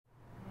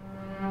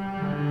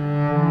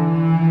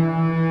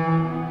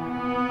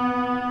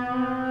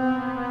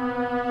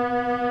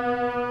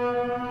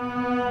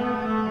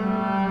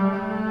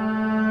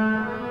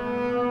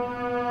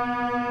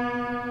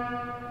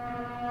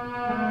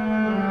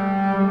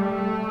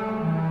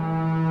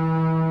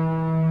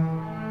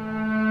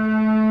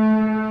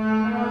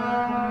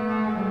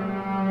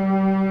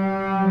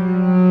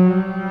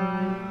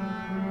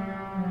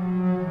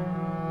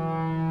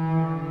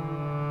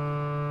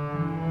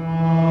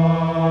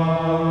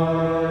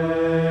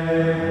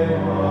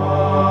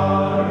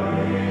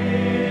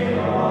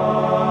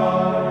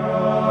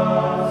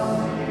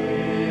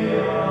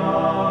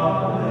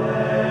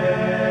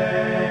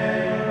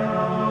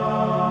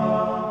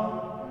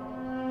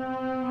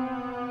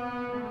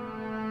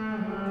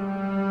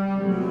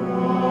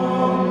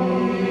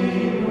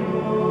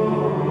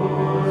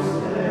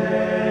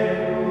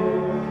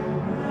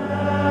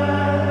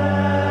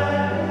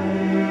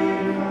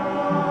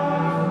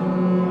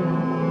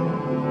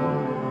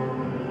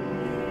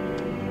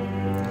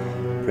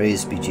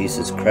Praise be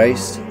Jesus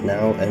Christ,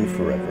 now and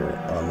forever.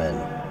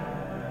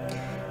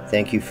 Amen.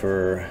 Thank you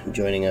for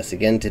joining us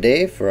again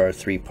today for our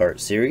three-part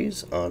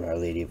series on Our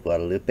Lady of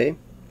Guadalupe.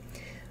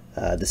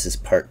 This is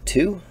part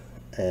 2,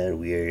 and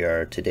we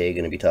are today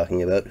going to be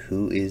talking about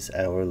who is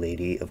Our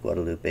Lady of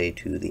Guadalupe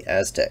to the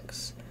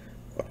Aztecs,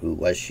 or who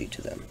was she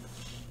to them.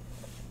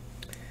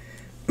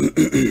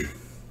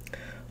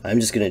 I'm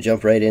just going to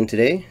jump right in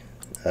today,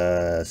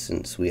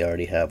 since we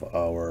already have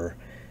our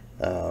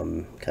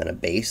kind of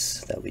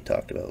base that we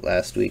talked about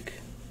last week,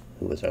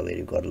 who was Our Lady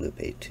of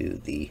Guadalupe to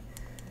the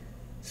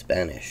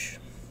Spanish.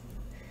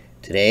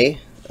 Today,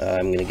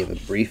 I'm going to give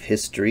a brief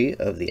history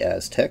of the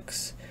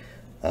Aztecs.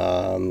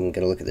 I'm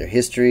going to look at their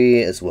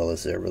history as well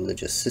as their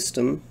religious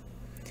system.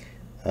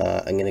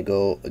 I'm going to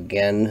go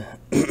again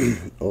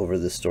over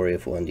the story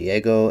of Juan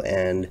Diego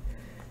and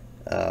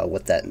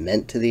what that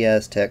meant to the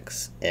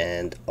Aztecs,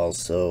 and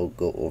also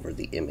go over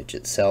the image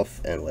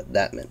itself and what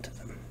that meant to them.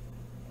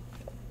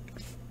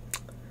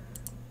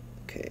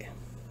 Okay,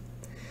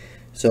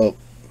 so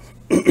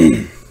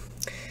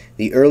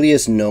the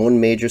earliest known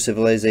major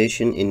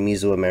civilization in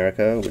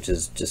Mesoamerica, which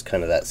is just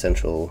kind of that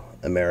Central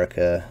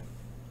America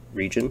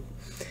region,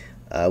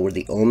 were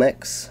the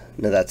Olmecs.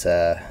 Now that's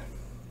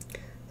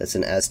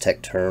an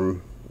Aztec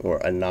term, or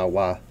a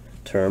Nahua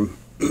term,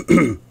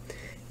 and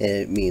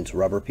it means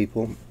rubber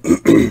people.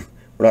 We're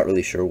not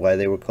really sure why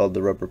they were called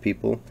the rubber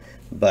people,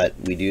 but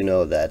we do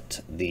know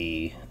that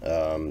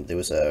there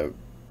was a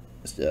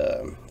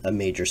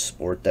major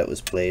sport that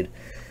was played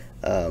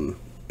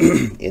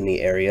in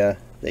the area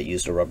that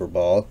used a rubber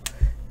ball.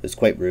 It was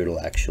quite brutal,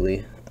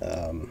 actually,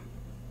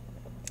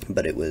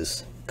 but it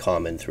was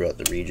common throughout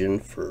the region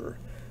for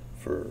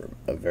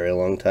a very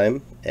long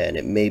time, and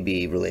it may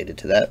be related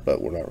to that,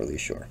 but we're not really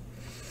sure.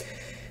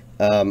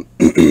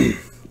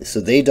 So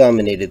they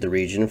dominated the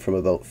region from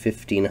about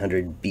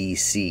 1500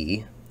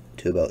 BC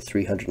to about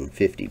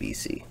 350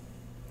 BC,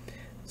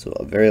 so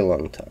a very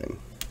long time.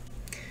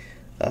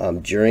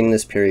 During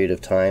this period of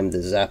time, the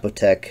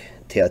Zapotec,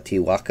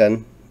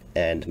 Teotihuacan,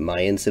 and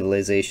Mayan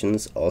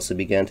civilizations also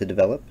began to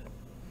develop.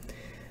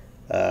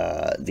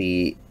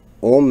 The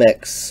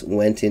Olmecs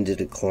went into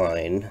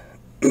decline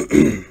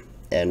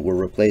and were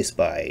replaced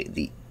by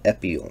the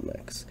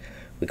Epi-Olmecs.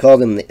 We call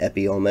them the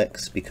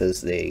Epi-Olmecs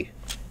because they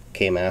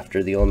came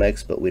after the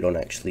Olmecs, but we don't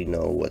actually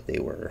know what they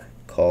were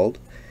called.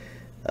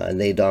 And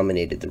they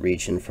dominated the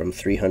region from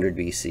 300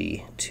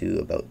 BC to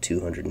about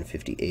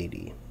 250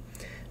 AD.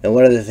 Now,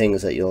 one of the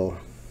things that you'll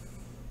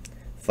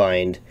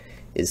find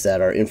is that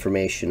our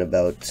information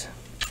about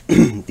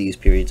these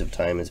periods of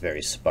time is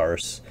very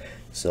sparse,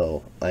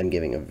 so I'm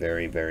giving a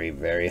very, very,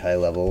 very high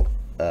level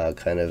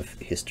kind of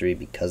history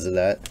because of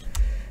that.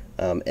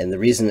 And the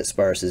reason it's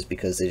sparse is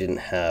because they didn't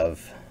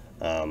have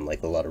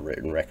like a lot of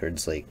written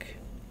records like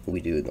we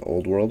do in the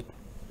old world,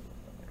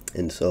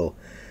 and so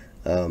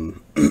a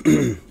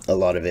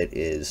lot of it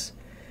is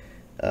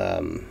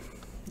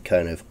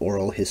kind of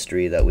oral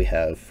history that we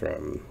have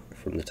from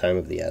the time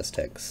of the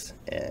Aztecs,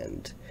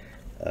 and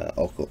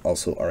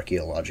also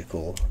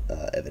archaeological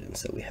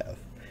evidence that we have.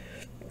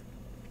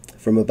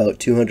 From about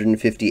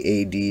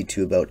 250 AD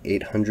to about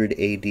 800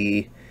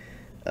 AD,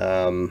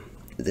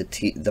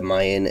 the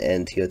Mayan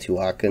and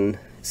Teotihuacan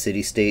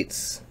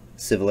city-states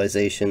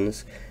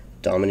civilizations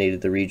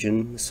dominated the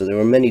region. So there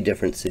were many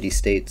different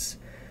city-states,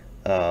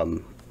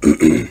 and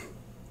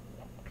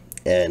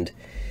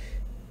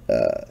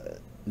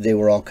they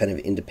were all kind of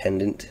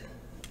independent,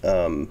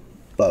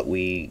 but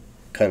we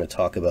kind of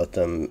talk about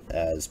them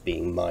as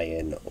being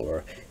Mayan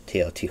or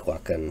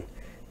Teotihuacan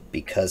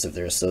because of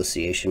their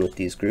association with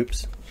these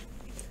groups.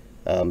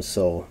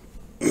 So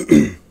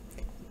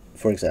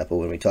for example,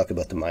 when we talk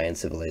about the Mayan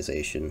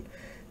civilization,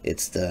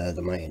 it's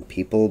the Mayan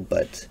people,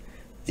 but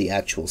the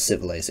actual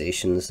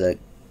civilizations that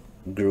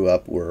grew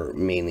up were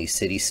mainly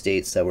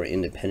city-states that were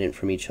independent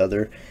from each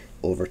other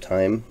over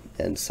time,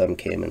 and some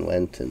came and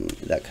went and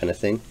that kind of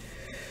thing.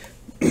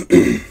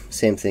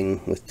 Same thing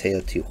with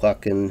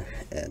Teotihuacan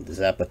and the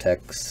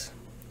Zapotecs,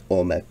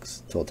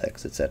 Olmecs,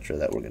 Toltecs, etc.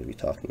 that we're going to be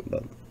talking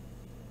about.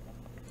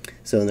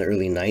 So in the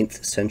early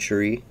 9th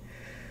century,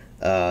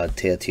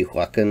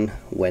 Teotihuacan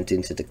went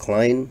into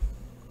decline,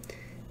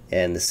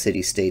 and the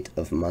city-state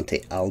of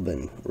Monte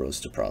Alban rose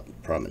to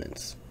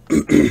prominence.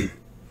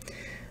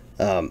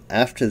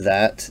 After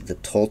that, the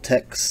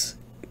Toltecs,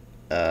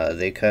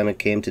 they kind of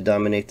came to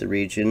dominate the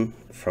region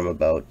from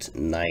about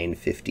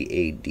 950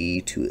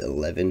 AD to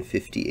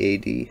 1150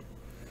 AD.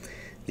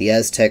 The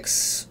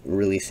Aztecs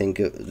really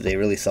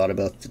thought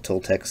about the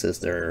Toltecs as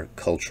their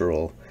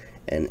cultural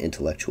and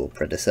intellectual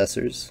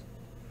predecessors.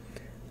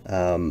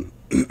 Then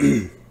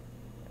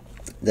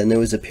there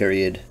was a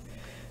period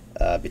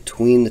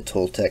between the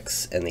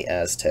Toltecs and the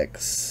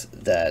Aztecs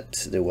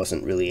that there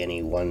wasn't really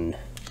any one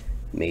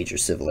major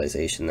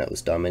civilization that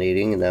was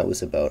dominating, and that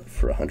was about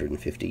for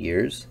 150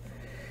 years.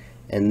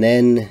 And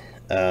then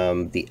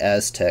the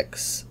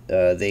Aztecs,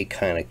 they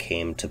kind of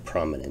came to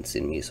prominence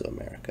in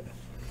Mesoamerica.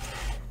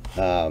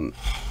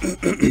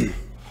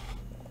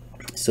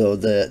 So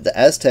the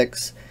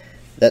Aztecs,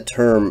 that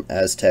term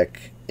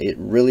Aztec it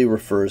really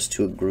refers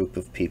to a group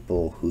of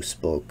people who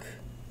spoke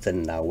the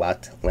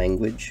Nahuatl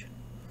language.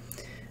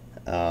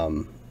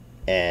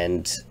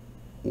 And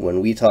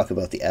when we talk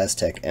about the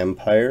Aztec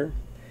Empire,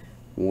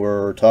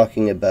 we're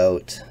talking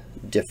about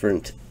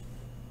different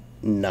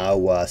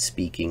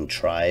Nahua-speaking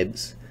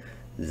tribes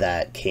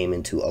that came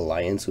into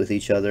alliance with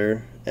each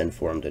other and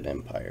formed an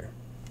empire.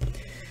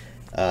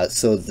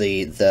 So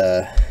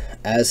the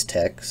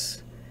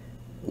Aztecs,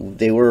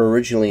 they were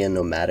originally a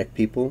nomadic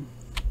people,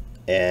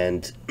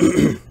 and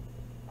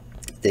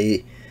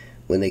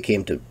when they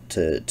came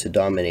to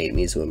dominate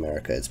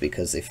Mesoamerica, it's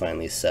because they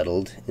finally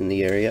settled in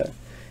the area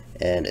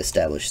and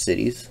established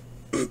cities.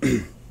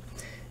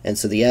 And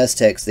so the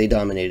Aztecs, they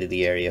dominated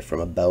the area from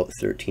about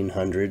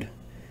 1300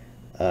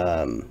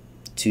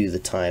 to the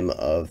time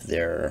of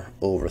their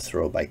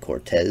overthrow by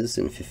Cortez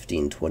in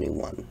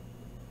 1521.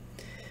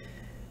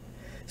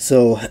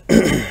 So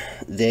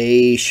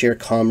they share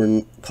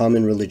common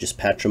religious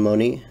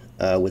patrimony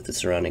with the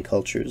surrounding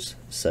cultures,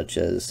 such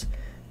as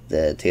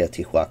the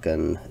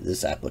Teotihuacan, the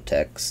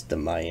Zapotecs, the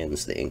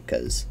Mayans, the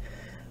Incas.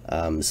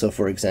 So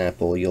for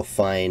example, you'll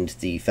find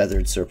the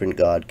feathered serpent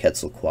god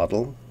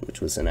Quetzalcoatl,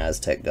 which was an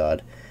Aztec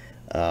god,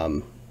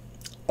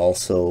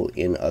 also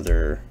in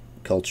other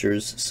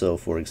cultures. So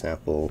for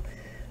example,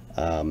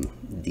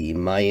 the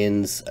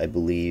Mayans, I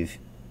believe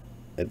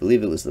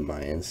it was the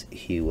Mayans,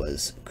 he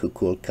was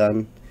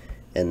Kukulkan,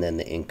 and then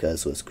the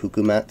Incas was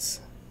Cucumats.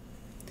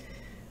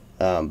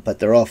 But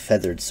they're all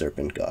feathered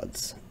serpent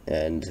gods,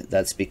 and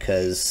that's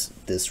because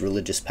this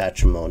religious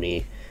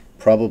patrimony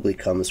probably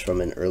comes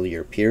from an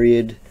earlier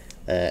period,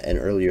 an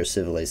earlier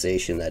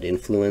civilization that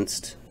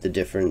influenced the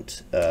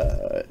different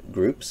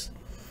groups,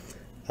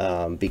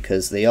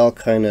 because they all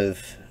kind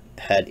of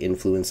had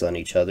influence on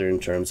each other in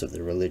terms of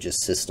the religious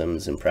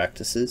systems and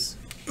practices.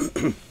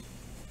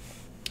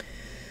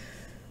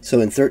 So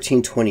in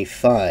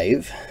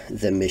 1325,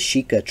 the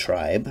Mexica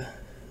tribe,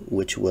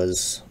 which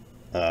was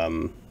a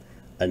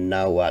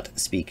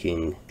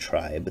Nahuatl-speaking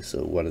tribe,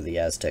 so one of the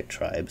Aztec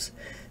tribes,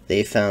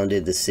 they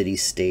founded the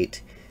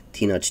city-state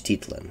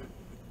Tenochtitlan,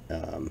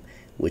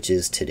 which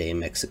is today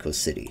Mexico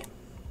City.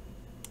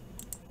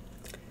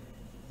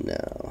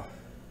 Now,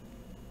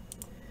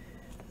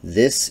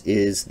 this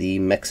is the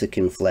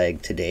Mexican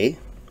flag today,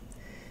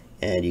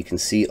 and you can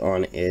see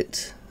on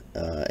it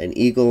an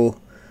eagle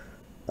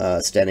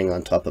standing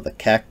on top of a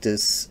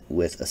cactus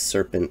with a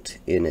serpent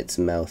in its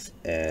mouth,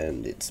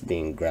 and it's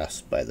being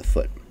grasped by the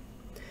foot.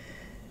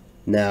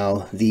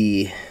 Now,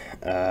 the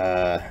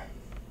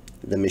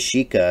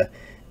Mexica,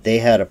 they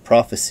had a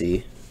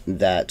prophecy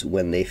that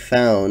when they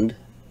found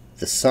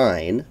the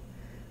sign,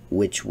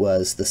 which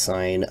was the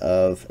sign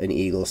of an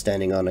eagle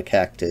standing on a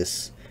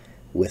cactus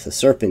with a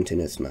serpent in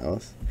its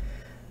mouth,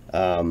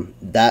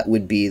 that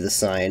would be the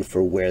sign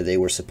for where they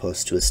were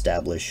supposed to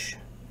establish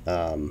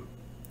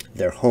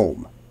their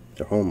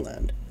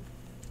homeland.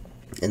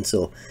 And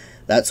so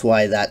that's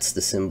why that's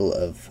the symbol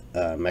of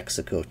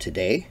Mexico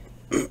today.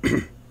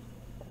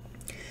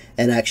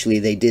 And actually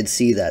they did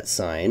see that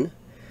sign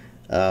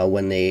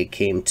when they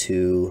came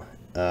to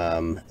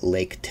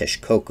Lake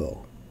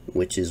Texcoco,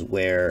 which is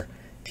where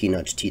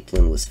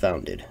Tenochtitlan was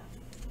founded.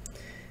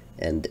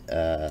 And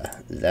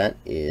that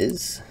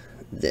is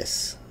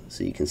this.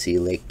 So you can see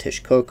Lake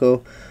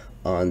Texcoco.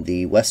 On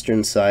the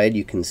western side,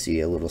 you can see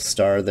a little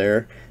star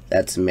there.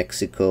 That's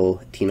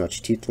Mexico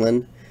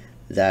Tenochtitlan.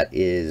 That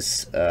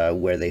is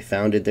where they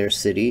founded their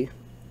city.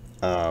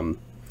 And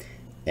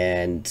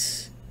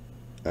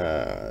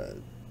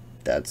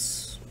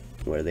that's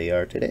where they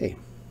are today.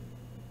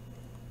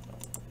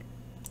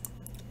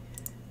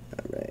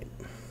 All right.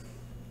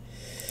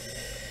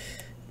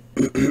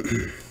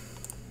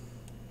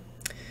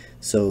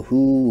 So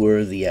who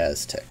were the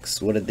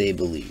Aztecs? What did they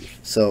believe?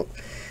 So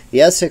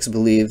the Aztecs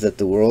believed that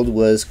the world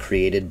was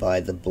created by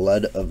the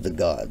blood of the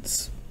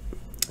gods.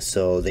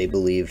 So they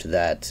believed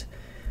that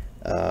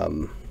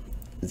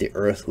the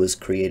earth was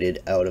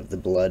created out of the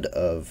blood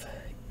of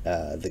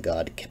the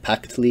god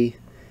Quetzalcoatl.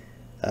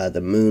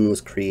 The moon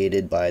was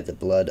created by the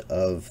blood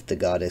of the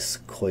goddess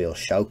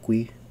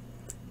Coyolxauhqui.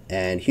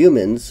 And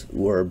humans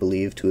were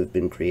believed to have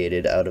been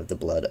created out of the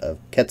blood of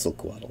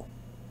Quetzalcoatl.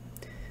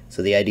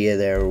 So the idea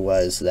there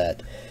was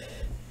that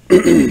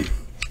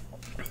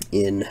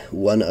in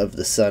one of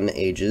the sun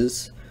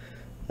ages,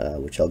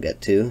 which I'll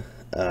get to,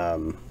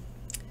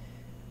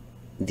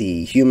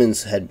 the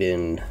humans had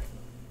been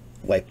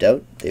wiped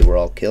out. They were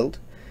all killed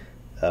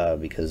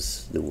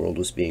because the world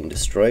was being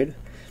destroyed.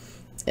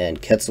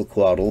 And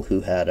Quetzalcoatl,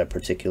 who had a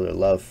particular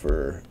love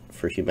for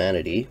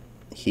humanity,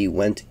 he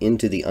went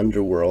into the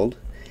underworld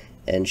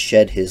and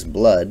shed his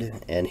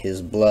blood, and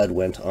his blood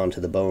went onto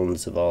the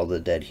bones of all the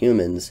dead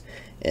humans,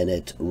 and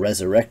it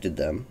resurrected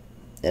them,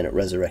 and it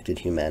resurrected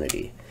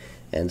humanity.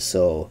 And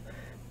so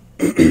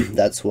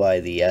that's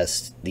why the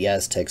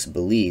Aztecs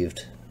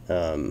believed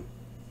at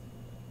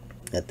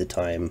the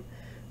time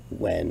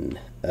when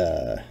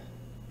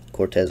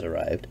Cortez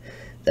arrived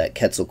that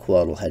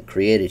Quetzalcoatl had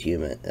created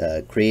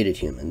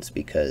humans,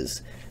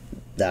 because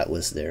that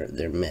was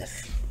their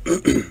myth.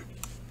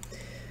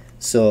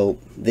 So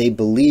they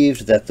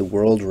believed that the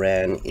world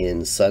ran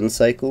in sun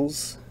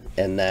cycles,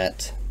 and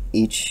that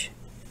each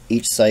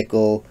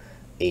cycle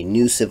a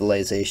new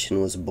civilization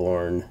was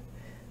born,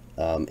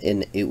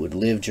 and it would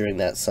live during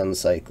that sun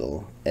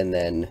cycle, and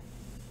then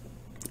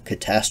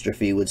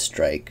catastrophe would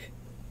strike,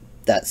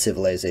 that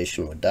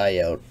civilization would die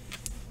out,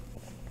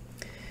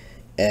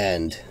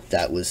 and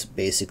that was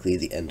basically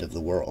the end of the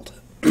world.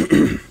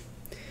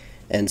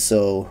 And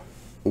so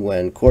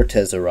when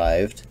Cortez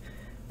arrived,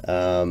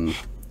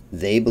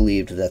 they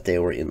believed that they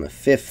were in the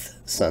 5th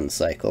sun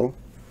cycle,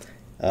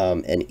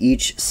 and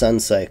each sun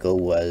cycle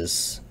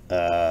was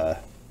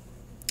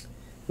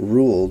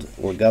ruled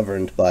or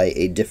governed by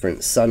a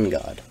different sun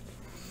god.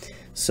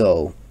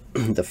 So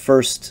the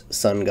first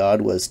sun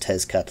god was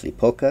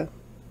Tezcatlipoca,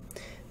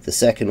 the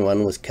second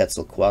one was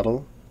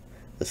Quetzalcoatl,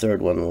 the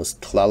third one was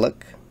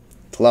Tlaloc.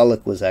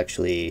 Tlaloc was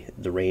actually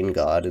the rain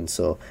god, and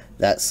so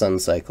that sun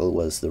cycle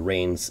was the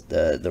rain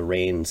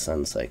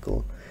sun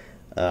cycle.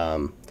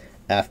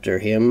 After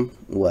him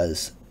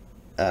was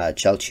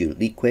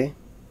Chalchiuhlique,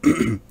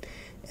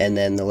 and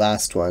then the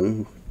last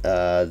one,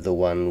 the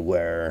one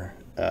where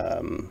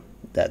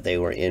that they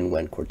were in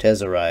when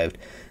Cortez arrived,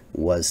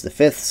 was the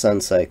 5th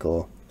sun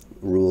cycle,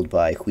 ruled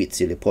by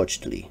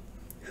Huitzilopochtli,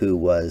 who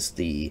was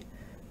the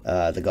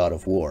god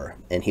of war,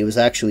 and he was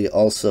actually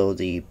also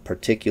the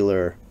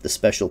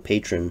special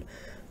patron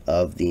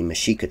of the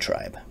Mexica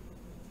tribe.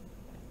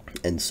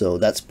 And so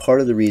that's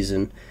part of the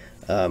reason,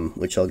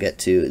 which I'll get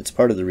to, it's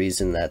part of the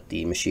reason that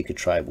the Mexica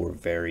tribe were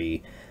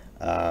very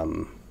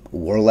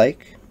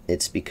warlike.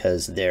 It's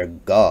because their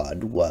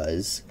god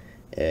was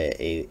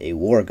a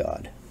war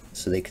god,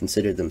 so they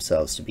considered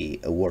themselves to be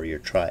a warrior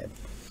tribe.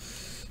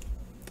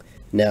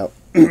 Now,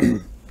 a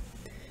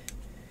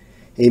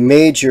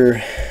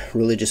major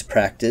religious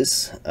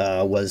practice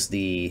was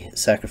the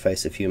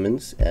sacrifice of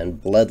humans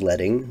and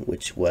bloodletting,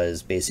 which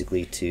was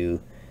basically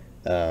to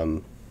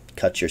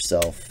cut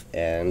yourself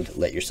and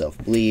let yourself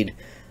bleed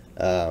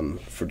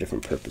for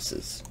different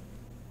purposes.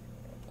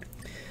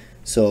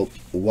 So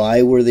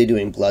why were they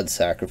doing blood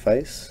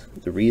sacrifice?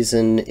 The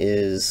reason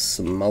is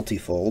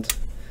multifold.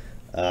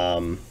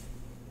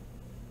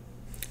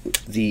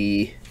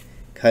 The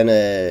kind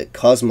of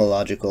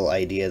cosmological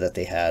idea that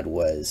they had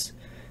was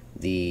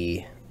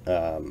the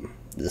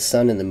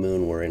sun and the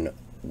moon were in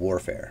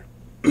warfare.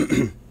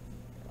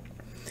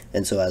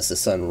 And so as the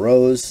sun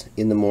rose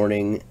in the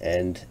morning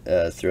and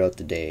throughout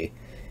the day,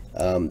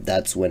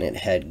 that's when it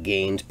had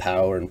gained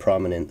power and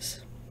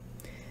prominence.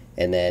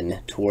 And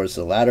then towards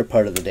the latter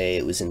part of the day,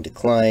 it was in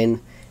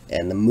decline,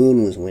 and the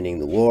moon was winning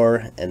the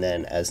war. And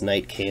then as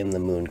night came, the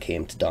moon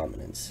came to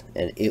dominance,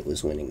 and it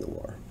was winning the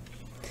war.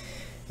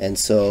 And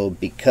so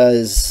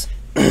because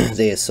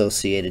they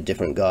associated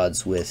different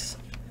gods with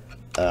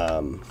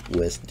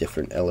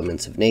different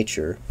elements of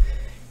nature,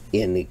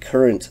 in the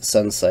current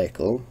sun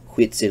cycle,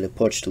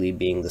 Huitzilopochtli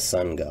being the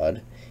sun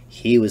god,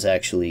 he was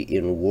actually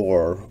in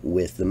war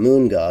with the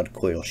moon god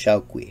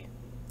Coyolxauhqui,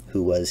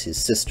 who was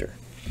his sister,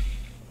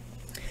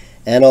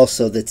 and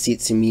also the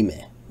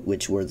Tzitzimime,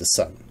 which were the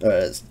sun,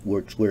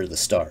 which were the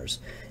stars,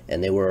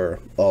 and they were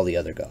all the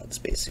other gods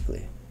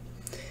basically.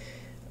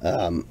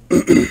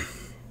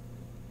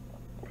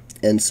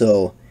 And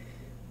so,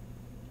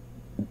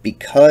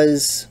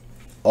 because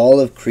all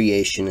of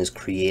creation is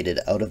created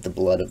out of the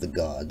blood of the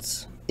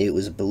gods, it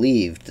was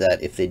believed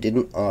that if they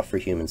didn't offer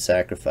human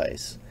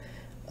sacrifice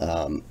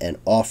and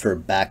offer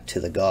back to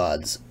the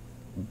gods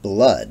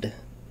blood,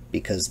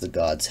 because the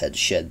gods had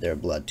shed their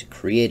blood to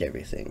create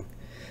everything,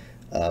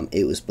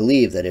 it was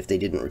believed that if they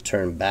didn't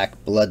return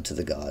back blood to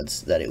the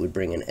gods, that it would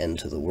bring an end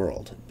to the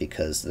world,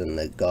 because then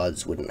the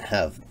gods wouldn't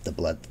have the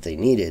blood that they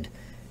needed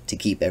to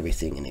keep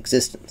everything in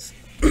existence.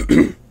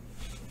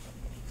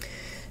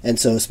 And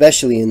so,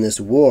 especially in this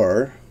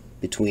war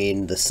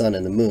between the sun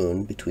and the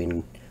moon,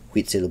 between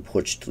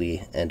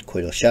Huitzilopochtli and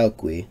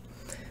Coyolxauhqui,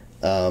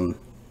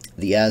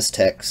 the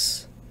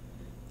Aztecs,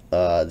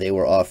 they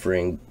were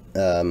offering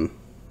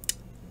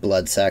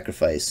blood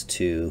sacrifice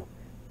to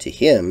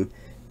him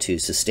to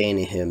sustain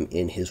him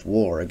in his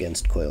war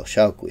against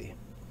Coyolxauhqui.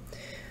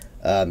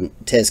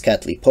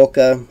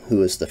 Tezcatlipoca, who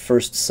was the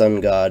first sun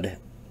god,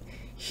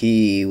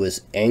 he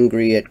was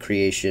angry at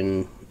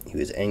creation, he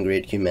was angry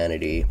at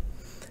humanity,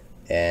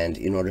 and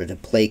in order to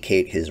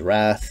placate his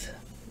wrath,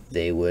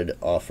 they would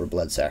offer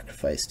blood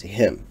sacrifice to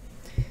him.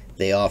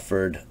 They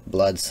offered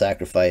blood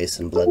sacrifice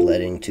and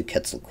bloodletting to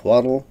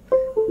Quetzalcoatl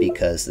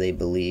because they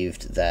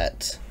believed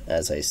that,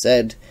 as I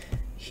said,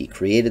 he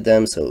created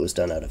them, so it was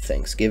done out of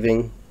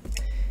thanksgiving.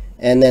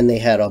 And then they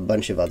had a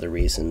bunch of other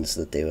reasons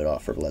that they would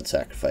offer blood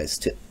sacrifice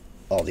to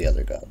all the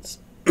other gods.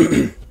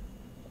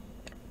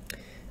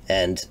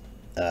 And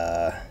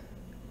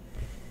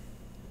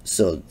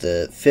so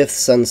the 5th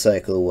sun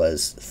cycle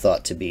was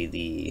thought to be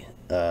the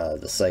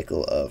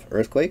cycle of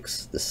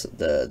earthquakes,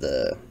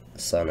 the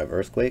sun of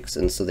earthquakes,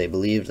 and so they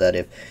believed that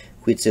if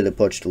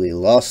Huitzilopochtli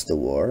lost the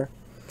war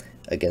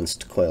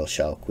against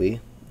Coyolxauhqui,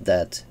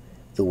 that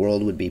the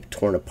world would be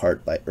torn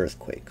apart by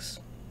earthquakes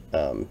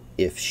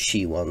if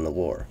she won the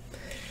war.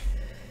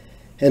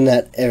 and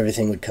that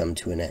everything would come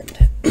to an end.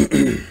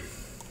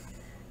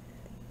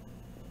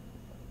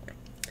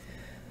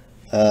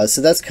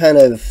 So that's kind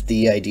of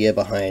the idea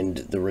behind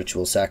the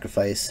ritual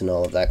sacrifice and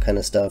all of that kind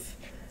of stuff.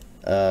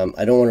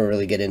 I don't want to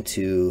really get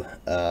into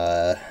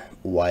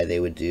why they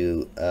would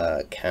do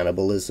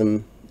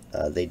cannibalism.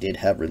 They did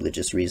have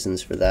religious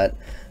reasons for that,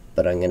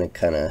 but I'm going to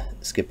kind of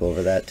skip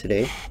over that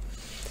today.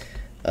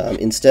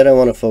 Instead, I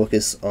want to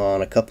focus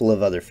on a couple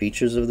of other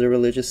features of the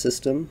religious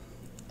system.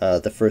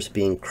 The first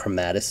being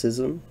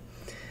chromaticism.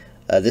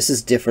 This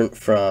is different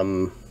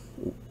from,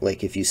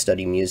 like, if you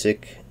study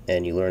music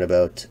and you learn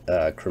about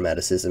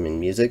chromaticism in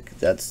music.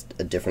 That's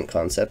a different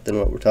concept than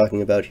what we're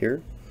talking about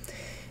here.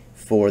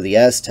 For the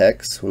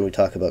Aztecs, when we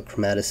talk about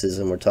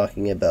chromaticism, we're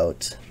talking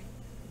about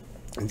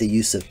the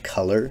use of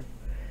color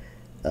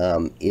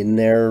in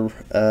their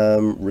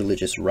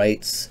religious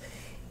rites,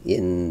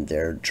 in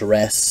their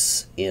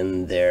dress,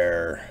 in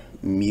their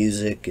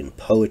music and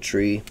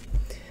poetry.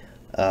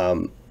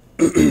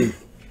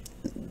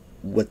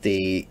 What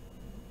they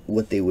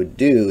would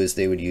do is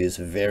they would use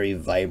very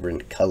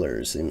vibrant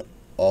colors in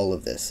all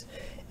of this,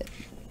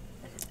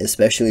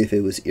 especially if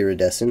it was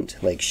iridescent,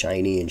 like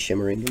shiny and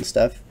shimmering and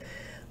stuff,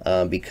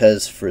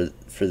 because for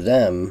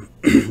them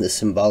the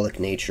symbolic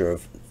nature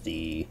of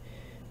the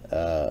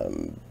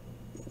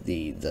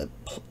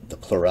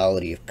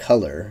plurality of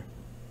color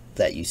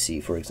that you see,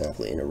 for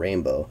example, in a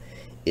rainbow,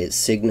 it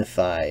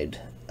signified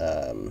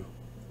the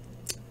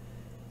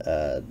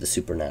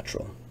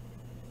supernatural.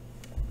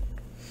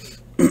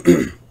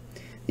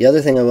 The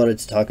other thing I wanted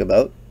to talk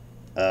about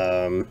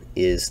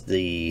is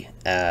the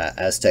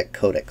Aztec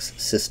Codex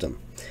system.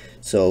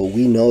 So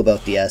we know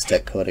about the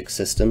Aztec Codex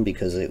system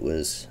because it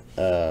was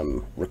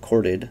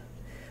recorded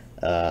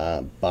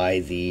by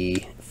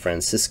the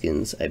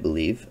Franciscans, I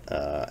believe,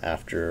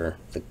 after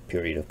the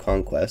period of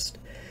conquest.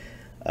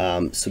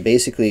 So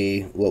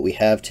basically what we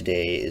have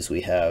today is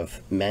we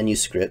have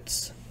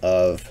manuscripts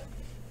of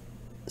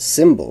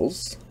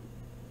symbols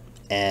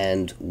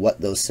and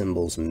what those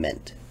symbols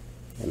meant.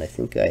 And I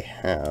think I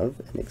have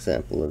an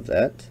example of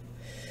that.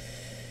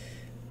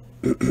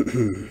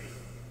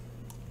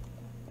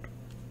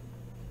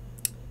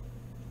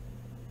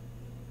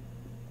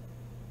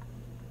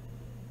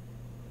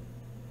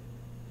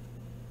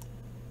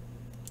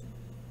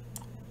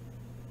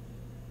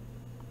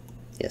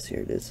 Yes,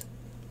 here it is.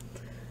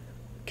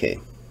 Okay,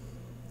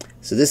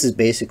 so this is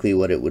basically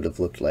what it would have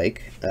looked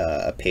like,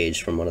 a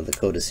page from one of the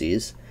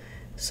codices.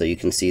 So you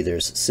can see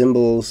there's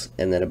symbols,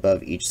 and then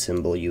above each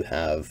symbol you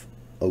have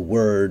a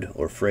word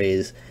or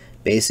phrase.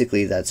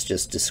 Basically that's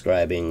just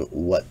describing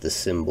what the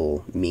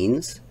symbol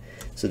means.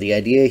 So the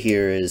idea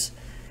here is,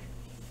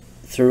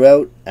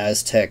 throughout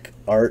Aztec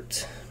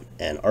art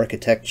and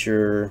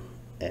architecture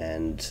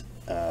and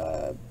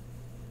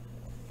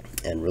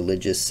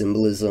religious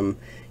symbolism,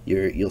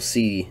 you'll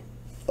see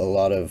a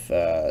lot of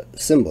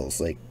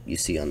symbols like you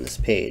see on this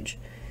page.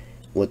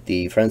 What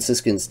the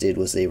Franciscans did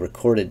was they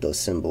recorded those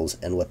symbols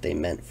and what they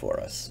meant for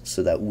us,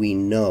 so that we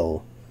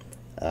know,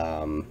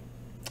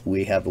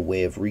 we have a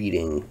way of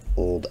reading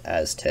old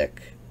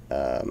Aztec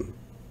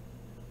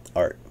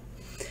art.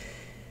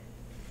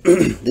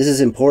 This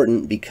is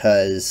important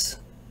because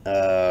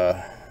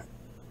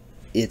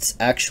it's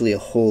actually a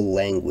whole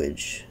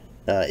language.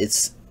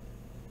 It's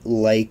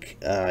like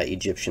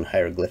Egyptian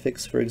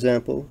hieroglyphics, for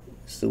example.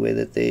 It's the way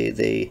that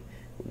they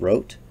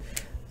wrote.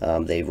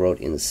 They wrote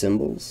in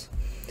symbols.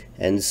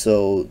 And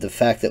so the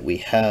fact that we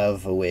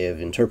have a way of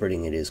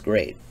interpreting it is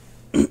great.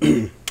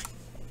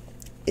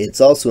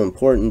 It's also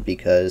important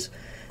because,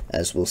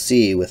 as we'll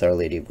see with Our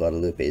Lady of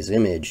Guadalupe's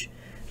image,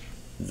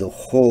 the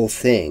whole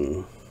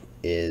thing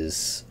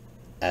is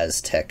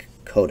Aztec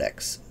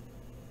Codex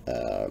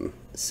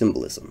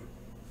symbolism.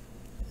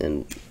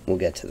 And we'll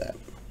get to that.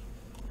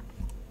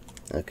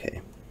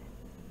 Okay.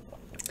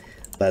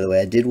 By the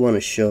way, I did want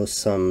to show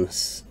some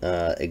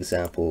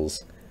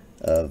examples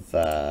of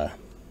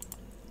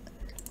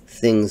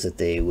things that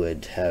they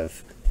would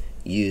have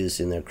used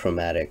in their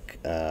chromatic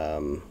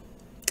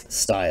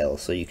style.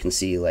 So you can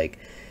see, like,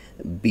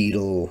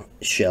 beetle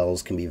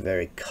shells can be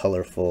very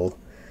colorful,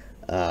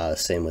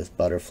 same with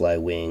butterfly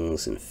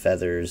wings and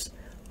feathers.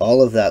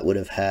 All of that would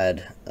have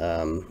had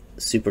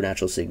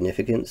supernatural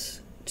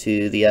significance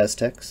to the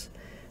Aztecs,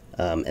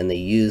 and they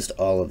used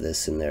all of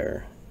this in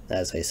their,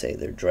 as I say,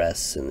 their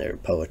dress and their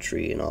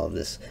poetry and all of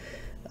this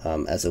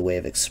as a way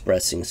of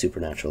expressing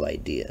supernatural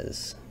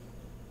ideas.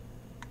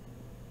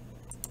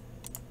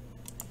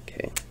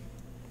 Okay.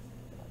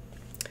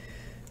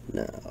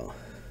 Now,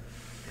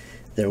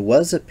 there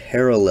was a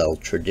parallel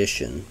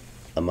tradition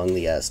among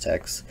the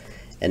Aztecs,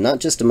 and not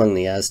just among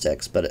the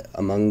Aztecs, but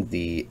among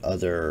the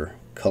other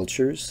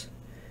cultures,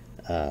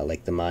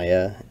 like the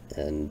Maya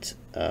and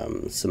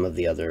some of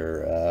the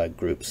other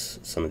groups,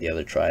 some of the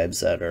other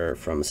tribes that are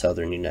from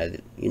southern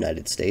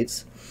United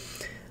States.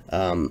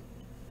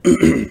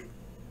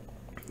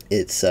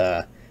 It's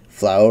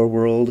flower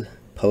world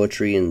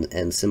poetry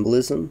and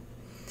symbolism.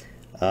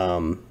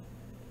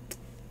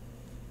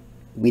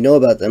 We know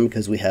about them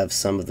because we have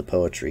some of the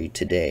poetry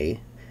today,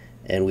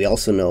 And we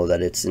also know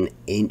that it's an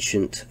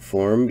ancient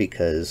form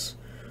because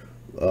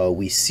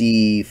we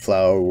see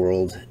flower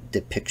world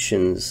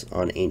depictions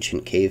on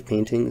ancient cave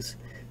paintings.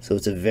 So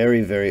it's a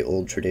very, very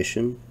old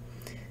tradition,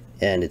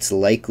 and it's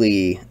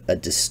likely a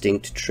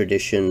distinct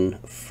tradition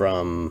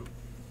from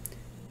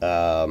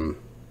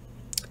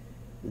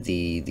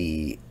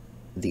the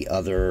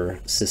other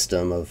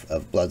system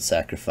of blood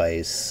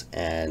sacrifice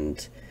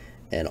and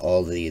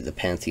all the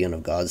pantheon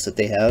of gods that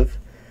they have.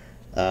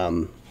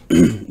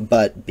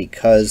 But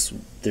because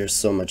there's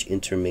so much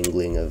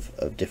intermingling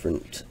of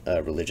different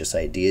religious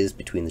ideas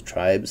between the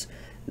tribes,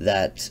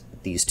 that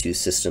these two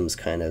systems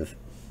kind of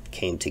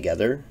came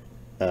together.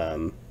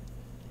 And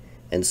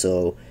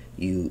so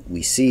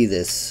we see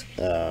this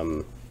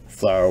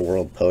flower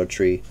world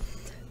poetry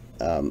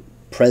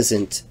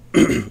present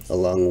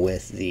along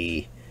with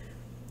the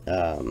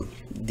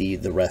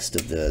rest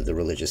of the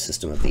religious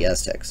system of the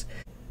Aztecs.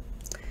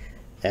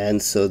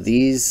 And so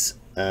these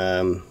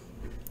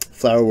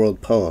flower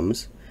world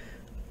poems,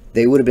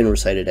 they would have been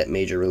recited at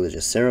major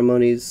religious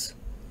ceremonies,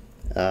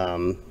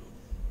 and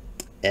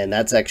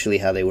that's actually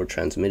how they were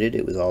transmitted.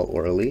 It was all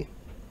orally.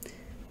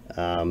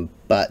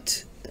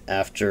 But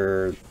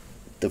after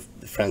the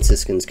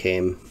Franciscans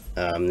came,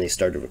 they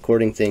started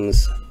recording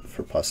things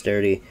for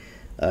posterity.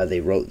 They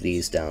wrote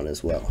these down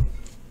as well.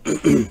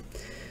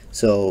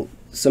 So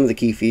some of the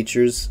key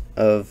features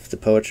of the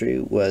poetry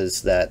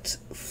was that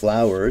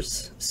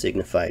flowers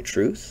signify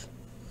truth.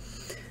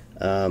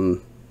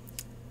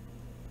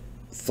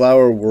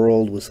 Flower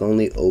world was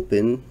only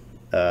open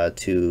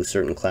to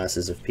certain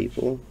classes of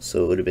people,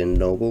 so it would have been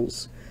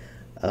nobles,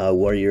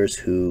 warriors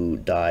who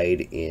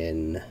died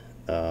in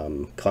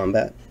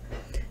combat,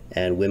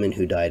 and women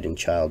who died in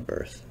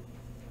childbirth.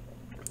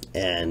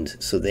 And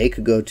so they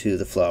could go to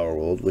the flower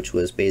world, which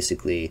was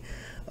basically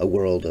a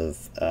world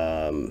of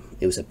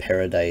it was a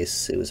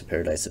paradise. It was a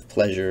paradise of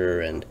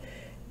pleasure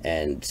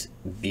and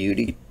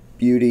beauty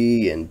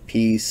and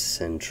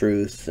peace and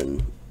truth,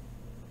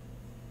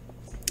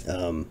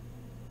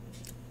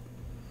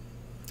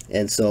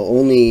 and so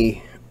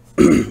only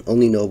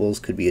only nobles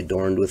could be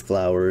adorned with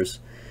flowers.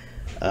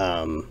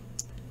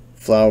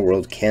 Flower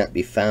world can't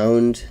be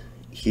found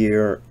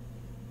here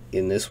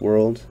in this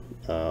world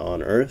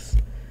on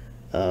Earth.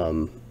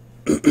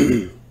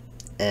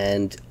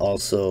 And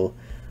also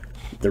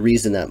the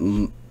reason that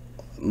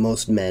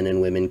most men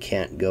and women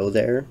can't go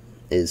there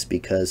is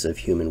because of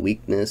human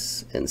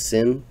weakness and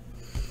sin.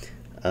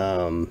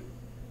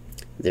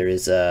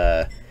 There's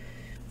a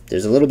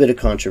little bit of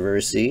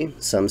controversy.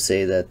 Some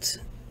say that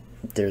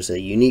there's a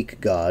unique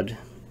god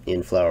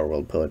in flower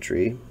world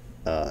poetry,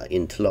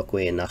 in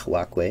Tlokwe and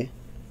Nahuakwe,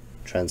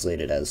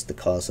 translated as the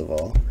cause of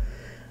all.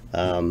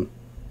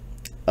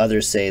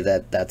 Others say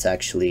that that's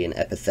actually an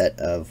epithet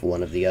of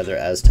one of the other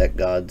Aztec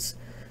gods.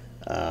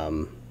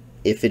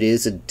 If it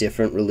is a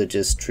different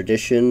religious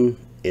tradition,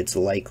 it's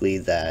likely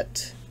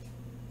that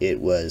it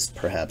was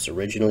perhaps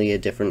originally a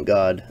different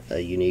god,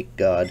 a unique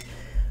god,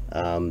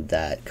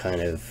 that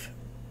kind of,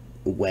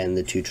 when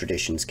the two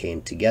traditions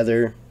came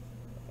together,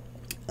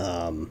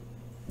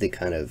 they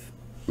kind of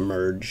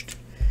merged.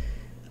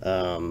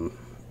 And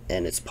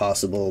it's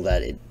possible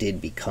that it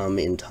did become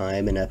in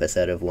time an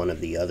epithet of one of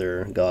the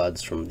other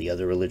gods from the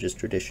other religious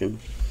tradition.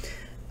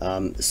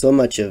 So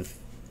much of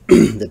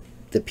the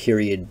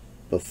period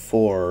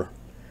before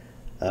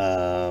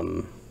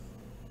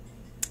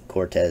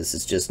Cortez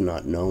is just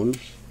not known,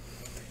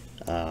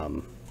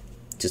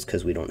 just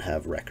because we don't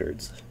have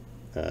records,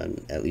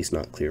 at least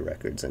not clear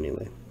records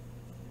anyway.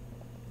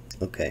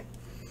 Okay,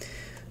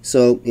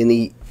 so in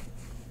the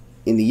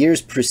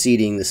years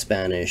preceding the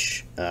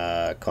Spanish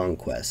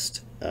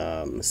conquest,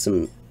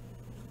 some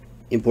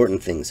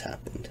important things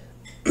happened.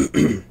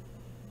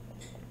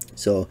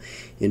 So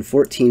in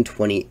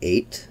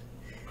 1428,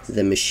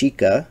 the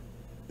Mexica,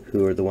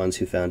 who are the ones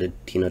who founded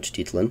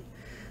Tenochtitlan,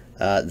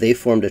 they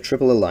formed a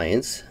triple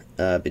alliance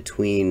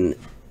between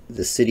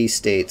the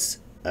city-states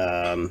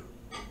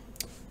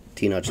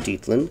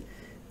Tenochtitlan,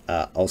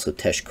 also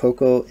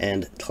Texcoco,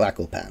 and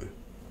Tlacopan.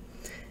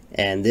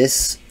 And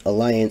this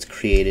alliance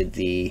created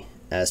the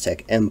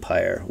Aztec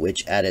Empire,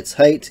 which at its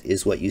height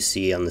is what you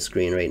see on the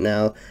screen right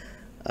now.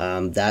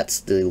 That's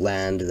the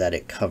land that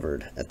it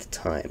covered at the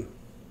time.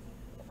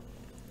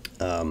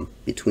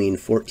 Between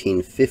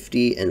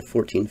 1450 and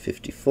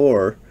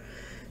 1454,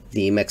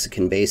 the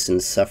Mexican basin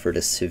suffered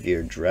a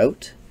severe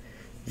drought.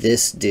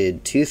 This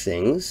did two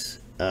things.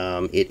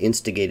 It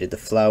instigated the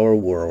Flower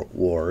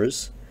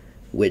Wars,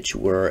 which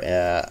were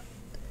a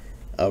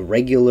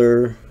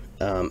regular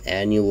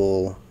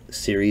annual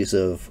series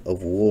of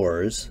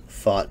wars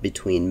fought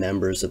between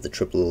members of the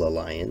Triple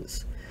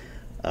Alliance,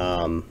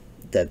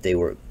 that they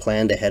were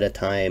planned ahead of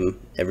time.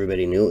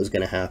 Everybody knew it was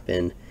going to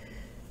happen.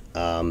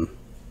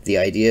 The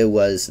idea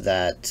was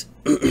that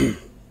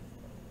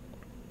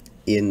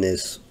in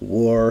this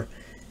war,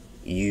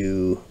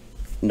 you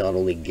not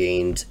only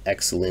gained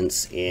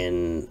excellence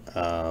in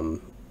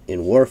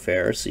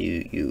warfare, so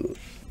you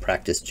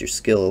practiced your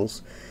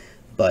skills,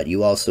 but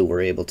you also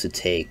were able to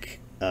take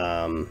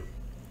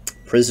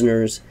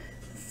prisoners,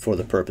 for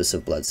the purpose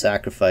of blood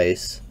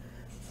sacrifice,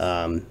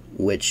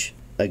 which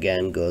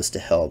again goes to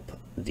help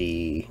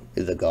the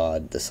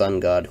sun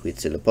god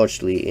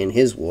Huitzilopochtli in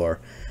his war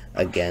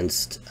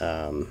against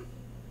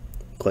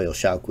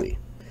Coyolxauhqui.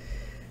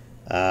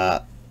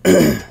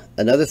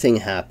 Another thing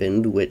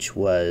happened, which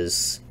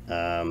was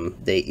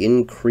they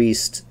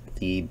increased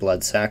the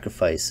blood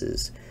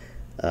sacrifices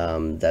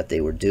that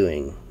they were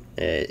doing.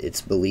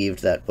 It's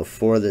believed that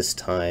before this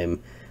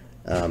time,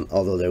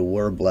 although there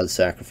were blood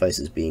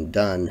sacrifices being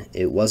done,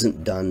 it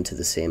wasn't done to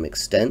the same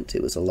extent.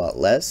 It was a lot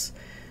less,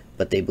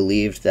 but they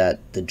believed that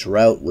the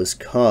drought was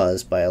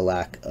caused by a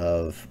lack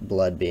of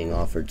blood being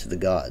offered to the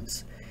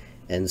gods.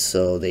 And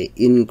so they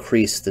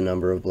increased the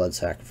number of blood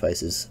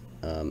sacrifices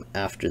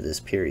after this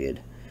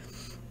period.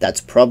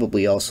 That's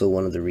probably also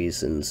one of the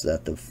reasons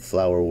that the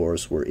Flower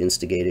Wars were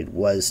instigated,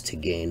 was to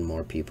gain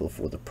more people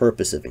for the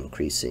purpose of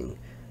increasing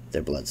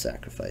their blood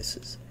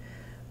sacrifices.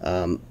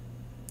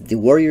 The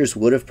warriors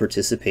would have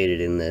participated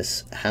in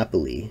this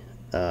happily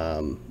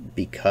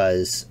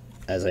because,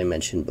 as I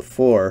mentioned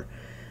before,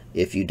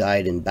 if you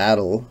died in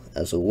battle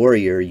as a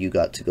warrior, you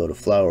got to go to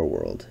Flower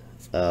World,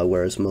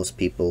 whereas most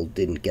people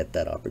didn't get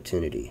that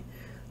opportunity.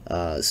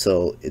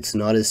 So it's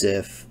not as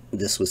if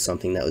this was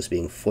something that was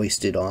being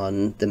foisted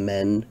on the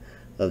men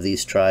of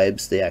these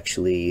tribes. They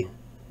actually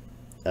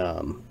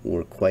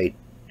were quite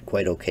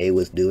okay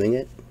with doing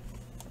it.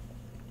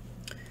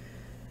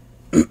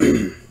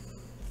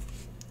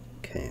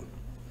 Okay,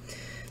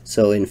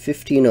 so in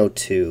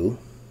 1502,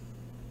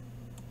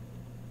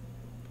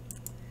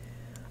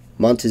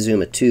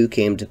 Montezuma II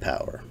came to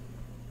power,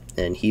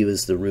 and he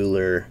was the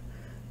ruler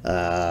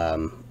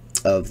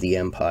of the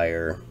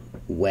empire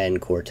when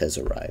Cortez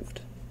arrived.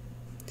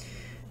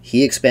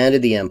 He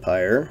expanded the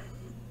empire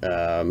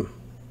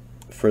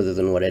further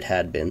than what it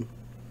had been.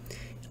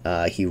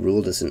 He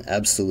ruled as an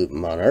absolute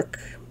monarch,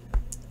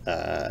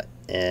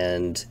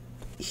 and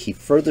he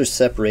further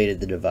separated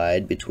the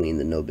divide between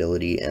the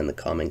nobility and the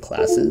common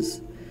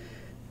classes.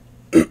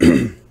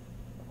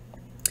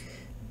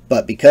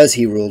 But because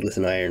he ruled with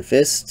an iron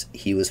fist,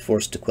 he was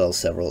forced to quell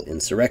several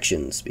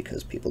insurrections,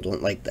 because people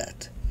don't like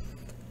that,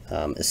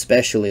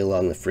 especially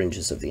along the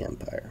fringes of the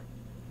empire.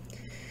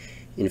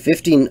 In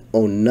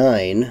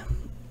 1509,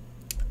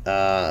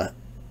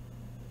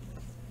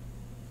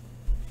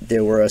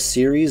 there were a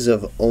series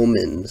of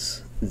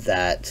omens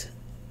that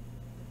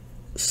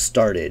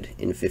started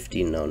in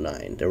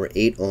 1509. There were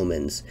 8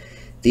 omens.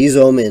 These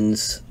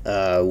omens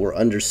were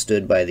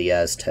understood by the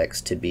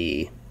Aztecs to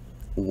be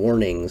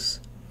warnings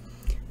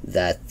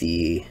that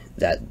the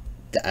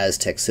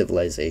Aztec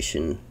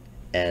civilization,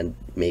 and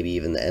maybe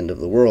even the end of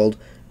the world,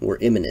 were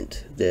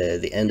imminent.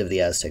 The end of the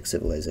Aztec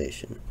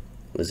civilization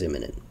was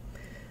imminent.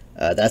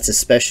 That's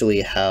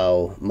especially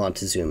how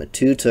Montezuma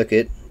II took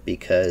it,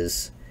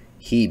 because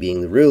he,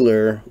 being the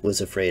ruler,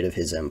 was afraid of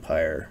his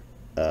empire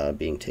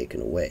being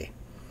taken away.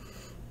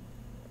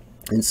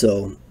 And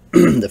so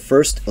the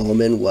first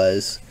omen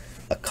was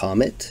a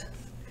comet.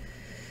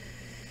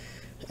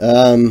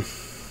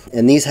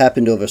 And these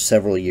happened over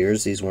several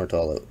years. These weren't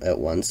all at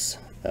once,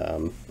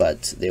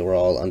 but they were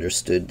all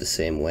understood the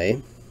same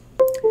way.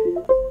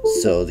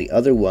 So the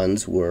other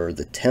ones were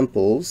the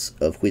temples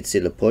of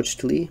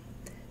Huitzilopochtli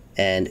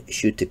and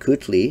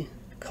Xiuhtecutli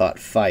caught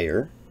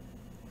fire.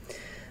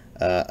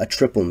 A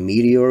triple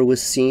meteor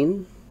was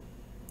seen.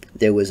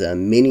 There was a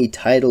mini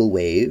tidal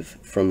wave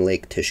from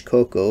Lake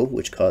Texcoco,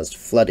 which caused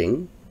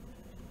flooding.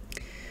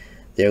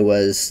 There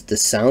was the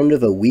sound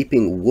of a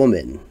weeping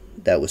woman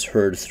that was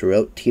heard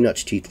throughout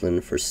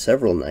Tenochtitlan for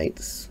several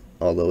nights,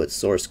 although its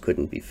source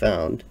couldn't be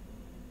found.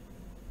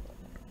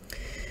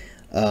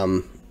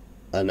 On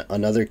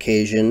another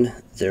occasion,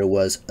 there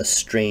was a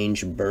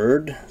strange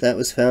bird that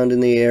was found in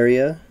the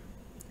area,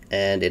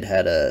 and it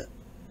had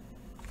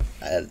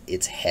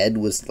its head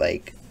was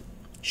like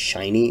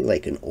shiny,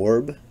 like an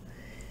orb.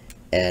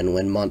 And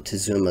when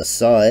Montezuma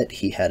saw it,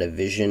 he had a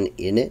vision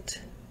in it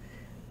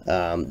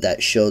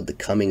that showed the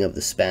coming of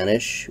the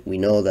Spanish. We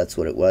know that's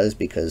what it was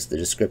because the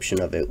description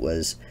of it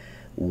was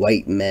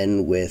white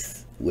men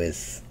with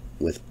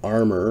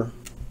armor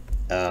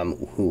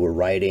who were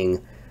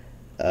riding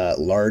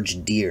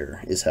large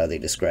deer, is how they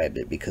described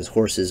it, because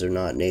horses are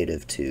not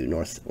native to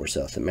North or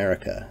South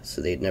America,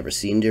 so they'd never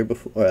seen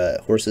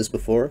horses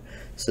before,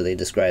 so they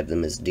described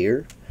them as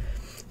deer.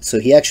 So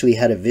he actually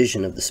had a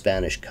vision of the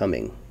Spanish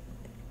coming.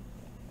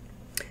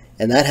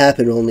 And that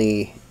happened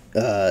only,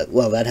 a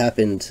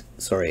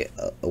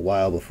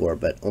while before,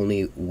 but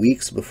only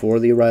weeks before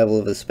the arrival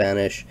of the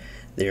Spanish,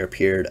 there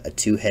appeared a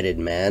two-headed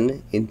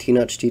man in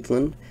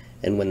Tenochtitlan,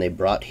 and when they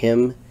brought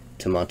him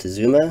to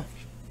Montezuma,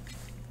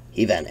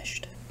 he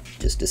vanished,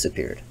 just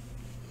disappeared.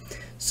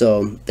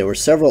 So there were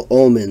several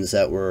omens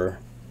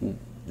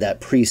that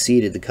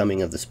preceded the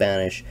coming of the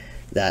Spanish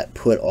that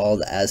put all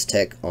the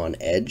Aztec on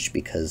edge,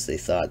 because they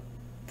thought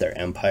their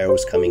empire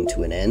was coming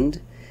to an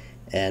end,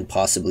 and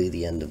possibly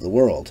the end of the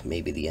world,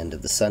 maybe the end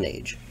of the Sun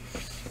Age.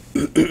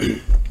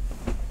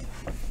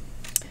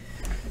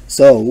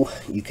 So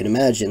you can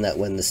imagine that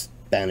when the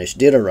Spanish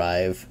did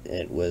arrive,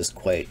 it was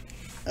quite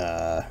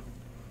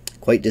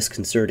quite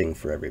disconcerting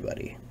for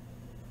everybody.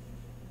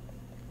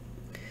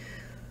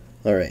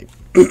 All right.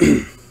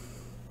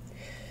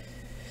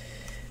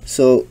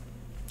 So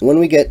when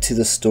we get to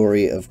the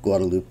story of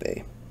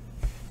Guadalupe,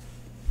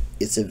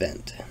 its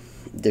event,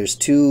 there's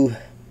two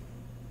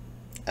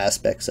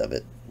aspects of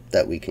it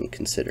that we can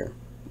consider,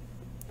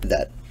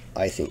 that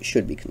I think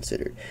should be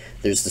considered.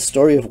 There's the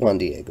story of Juan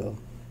Diego,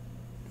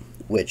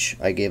 which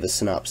I gave a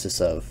synopsis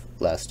of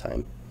last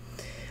time.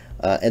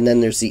 And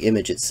then there's the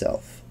image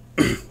itself,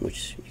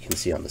 which you can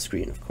see on the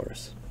screen, of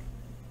course.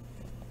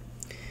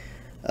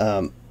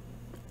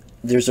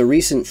 There's a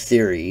recent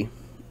theory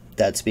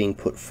that's being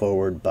put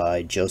forward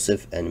by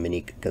Joseph and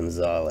Monique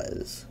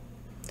Gonzalez.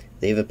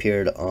 They've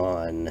appeared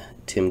on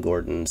Tim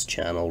Gordon's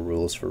channel,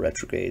 Rules for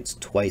Retrogrades,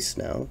 twice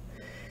now,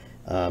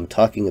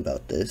 talking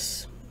about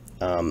this,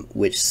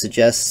 which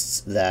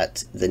suggests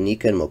that the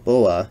Nican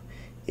Mopoa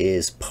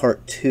is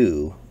part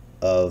 2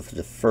 of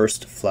the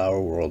first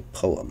Flower World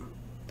poem.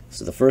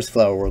 So the first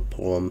Flower World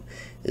poem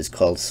is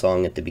called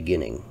Song at the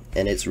Beginning,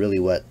 and it's really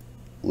what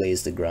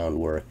lays the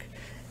groundwork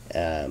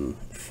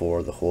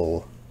for the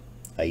whole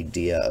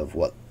idea of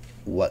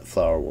what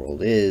Flower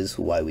World is,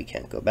 why we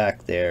can't go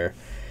back there,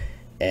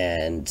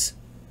 and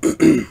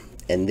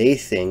and they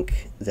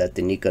think that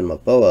the Nican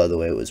Mopoa, the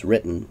way it was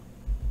written,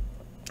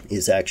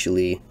 is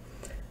actually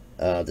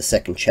the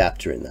second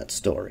chapter in that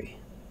story.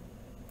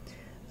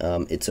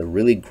 It's a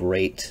really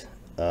great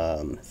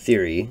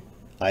theory.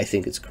 I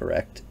think it's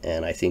correct,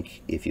 and I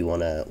think if you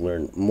want to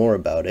learn more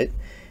about it,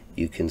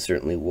 you can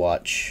certainly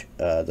watch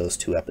those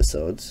 2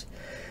 episodes.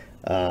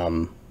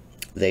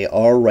 They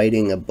are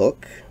writing a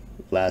book.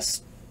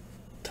 Last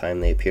time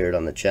they appeared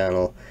on the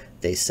channel,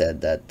 they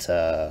said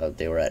that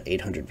they were at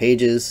 800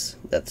 pages.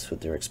 That's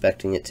what they're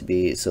expecting it to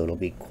be, so it'll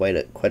be quite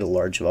a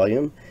large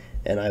volume,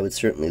 and I would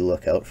certainly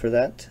look out for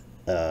that,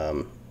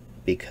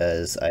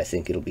 because I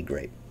think it'll be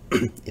great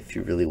if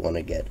you really want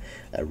to get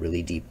a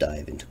really deep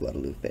dive into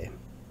Guadalupe.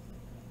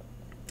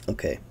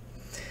 Okay,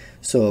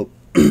 so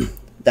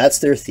that's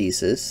their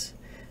thesis.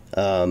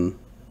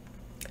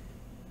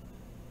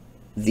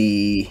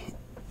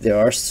 There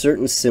are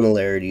certain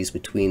similarities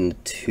between the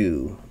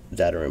two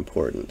that are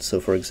important. So,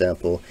 for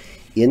example,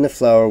 in the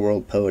Flower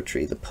World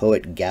poetry, the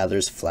poet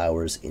gathers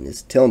flowers in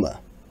his tilma.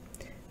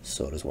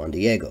 So does Juan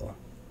Diego.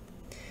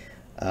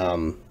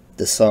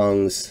 The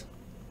songs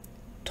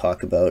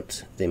talk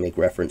about, they make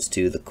reference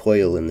to the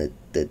coil in the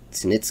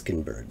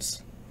Tsinitskin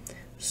birds.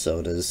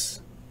 So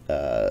does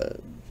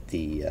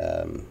the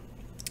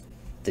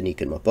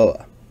Nican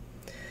Mopoa.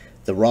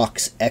 The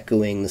rocks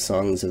echoing the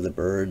songs of the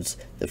birds,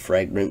 the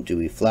fragrant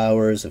dewy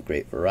flowers of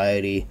great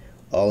variety,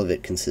 all of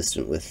it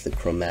consistent with the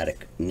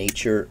chromatic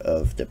nature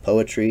of the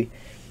poetry,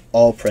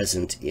 all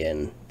present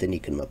in the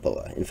Nican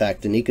Mopoa. In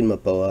fact, the Nican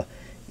Mopoa,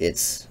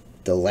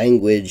 the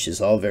language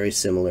is all very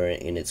similar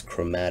in its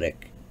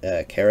chromatic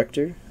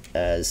character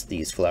as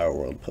these Flower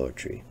World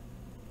poetry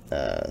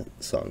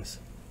songs.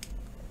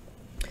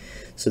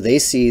 So they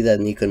see that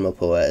Nican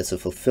Mopoa as a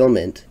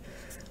fulfillment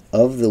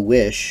of the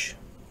wish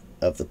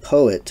of the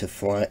poet to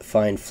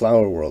find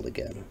Flower World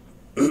again.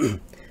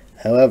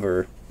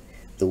 However,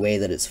 the way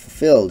that it's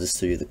fulfilled is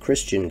through the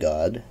Christian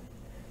God,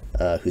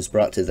 who's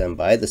brought to them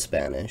by the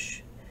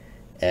Spanish,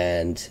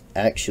 and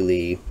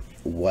actually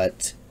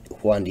what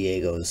Juan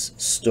Diego's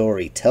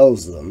story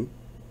tells them,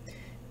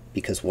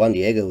 because Juan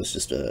Diego was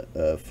just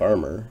a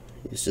farmer,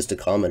 he was just a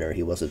commoner,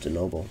 he wasn't a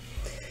noble,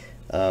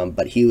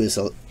 but he was,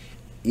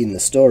 in the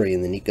story,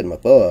 in the Nican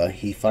Mopoa,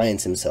 he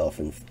finds himself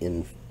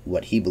in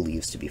what he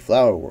believes to be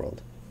Flower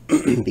World,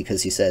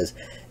 because he says,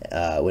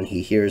 when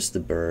he hears the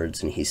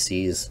birds and he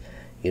sees,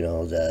 you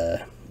know,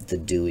 the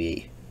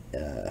dewy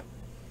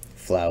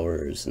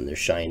flowers and they're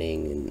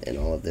shining and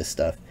all of this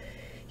stuff,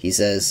 he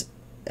says,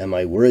 am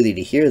I worthy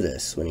to hear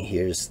this? When he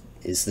hears,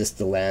 is this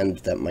the land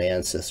that my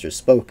ancestors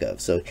spoke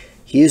of? So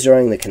he's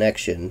drawing the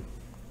connection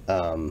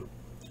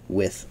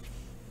with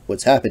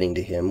what's happening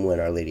to him when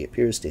Our Lady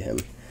appears to him,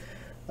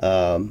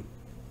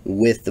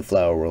 with the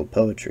Flower World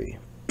poetry.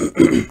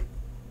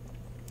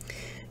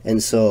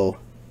 And so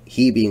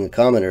he, being a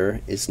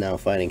commoner, is now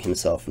finding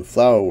himself in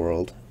Flower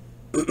World.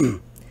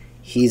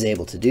 He's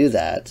able to do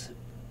that,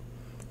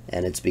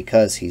 and it's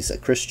because he's a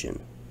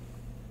Christian.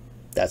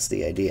 That's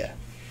the idea.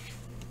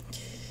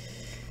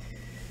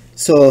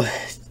 So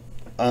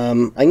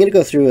I'm going to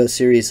go through a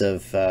series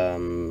of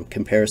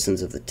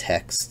comparisons of the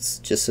texts,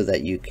 just so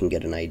that you can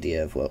get an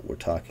idea of what we're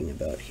talking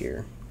about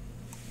here.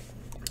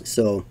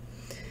 So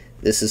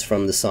this is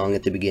from the Song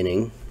at the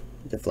Beginning,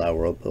 the Flower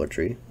World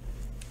poetry.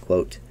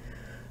 Quote,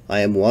 I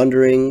am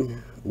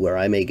wandering where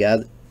I may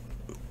gather...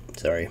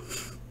 Sorry,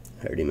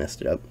 I already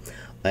messed it up.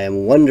 I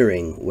am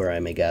wondering where I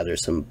may gather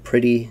some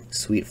pretty,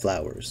 sweet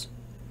flowers.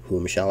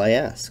 Whom shall I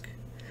ask?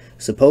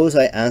 Suppose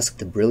I ask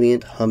the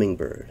brilliant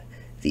hummingbird,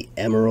 the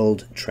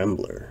emerald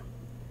trembler.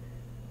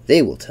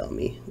 They will tell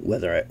me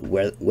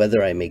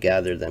whether I may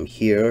gather them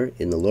here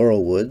in the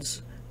laurel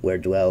woods, where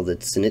dwell the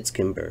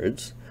Tsinitskin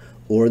birds,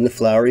 or in the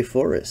flowery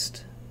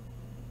forest.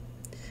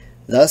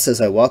 Thus, as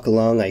I walk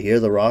along, I hear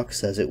the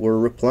rocks as it were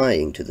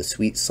replying to the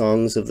sweet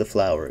songs of the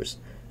flowers.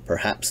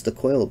 Perhaps the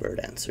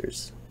coilbird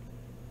answers.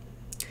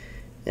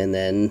 And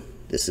then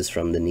this is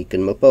from the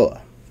Nican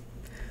Mopoa.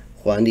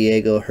 Juan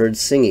Diego heard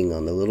singing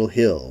on the little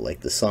hill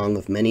like the song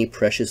of many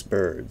precious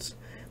birds.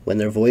 When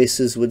their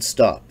voices would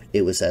stop,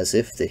 it was as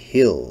if the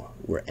hill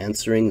were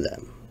answering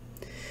them.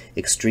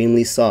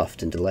 Extremely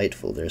soft and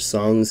delightful, their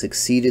songs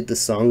exceeded the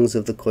songs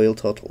of the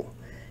coiltotl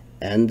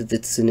and the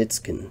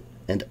tsinitskin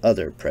and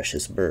other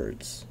precious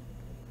birds.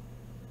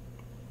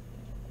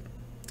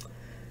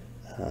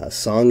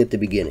 Song at the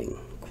beginning,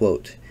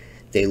 quote,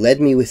 "They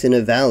led me within a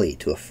valley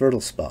to a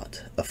fertile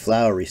spot, a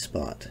flowery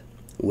spot,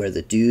 where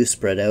the dew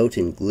spread out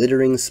in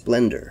glittering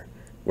splendor,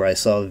 where I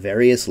saw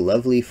various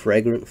lovely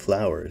fragrant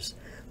flowers,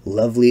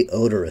 lovely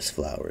odorous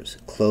flowers,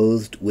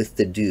 clothed with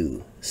the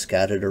dew,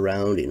 scattered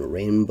around in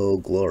rainbow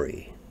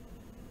glory."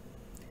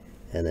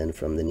 And then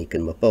from the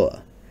Nican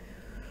Mopoa.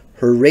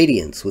 "Her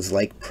radiance was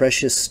like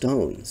precious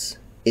stones.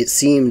 It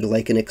seemed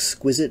like an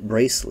exquisite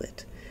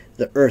bracelet.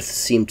 The earth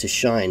seemed to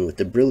shine with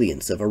the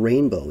brilliance of a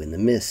rainbow in the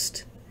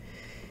mist.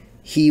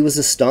 He was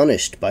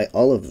astonished by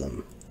all of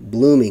them,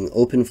 blooming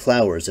open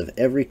flowers of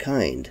every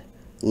kind,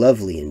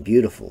 lovely and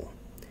beautiful,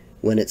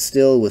 when it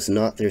still was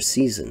not their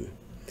season.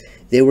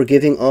 They were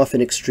giving off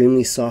an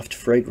extremely soft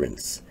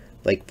fragrance,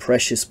 like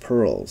precious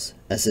pearls,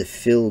 as if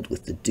filled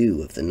with the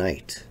dew of the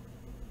night."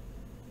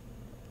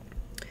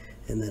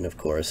 And then, of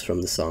course,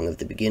 from the song of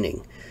the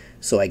beginning,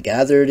 "So I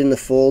gathered in the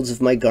folds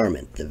of my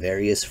garment the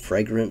various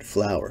fragrant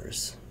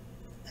flowers."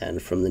 And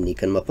from the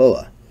Nican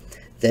Mopoa,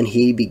 "Then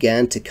he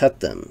began to cut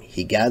them.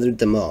 He gathered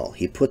them all.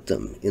 He put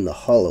them in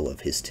the hollow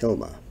of his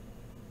tilma."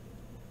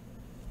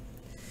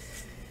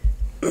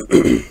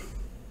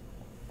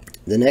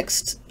 The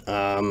next,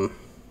 I'm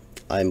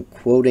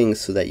quoting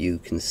so that you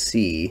can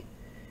see.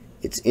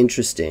 It's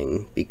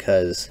interesting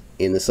because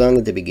in the song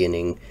at the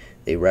beginning,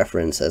 they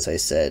reference, as I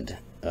said,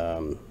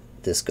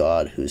 this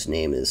god whose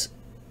name is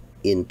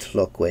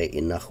Intlokwe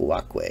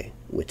Inahuakwe,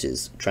 which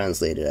is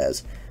translated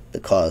as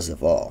the cause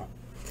of all.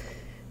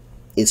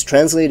 It's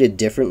translated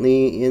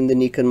differently in the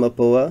Nican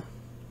Mopoa.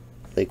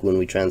 Like when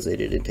we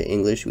translate it into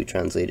English, we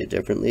translate it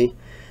differently.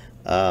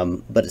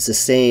 But it's the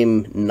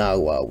same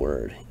Nahua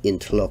word,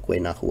 Intlokwe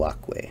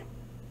Nahuakwe.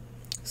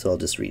 So I'll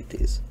just read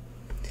these.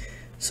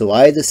 "So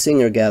I, the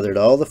singer, gathered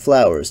all the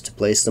flowers to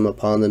place them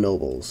upon the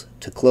nobles,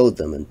 to clothe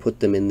them and put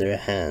them in their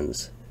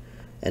hands.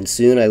 And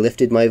soon I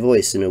lifted my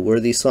voice in a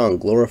worthy song,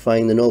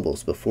 glorifying the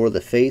nobles before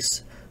the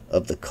face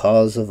of the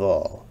cause of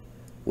all,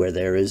 where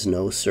there is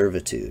no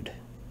servitude.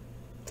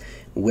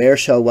 Where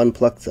shall one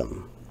pluck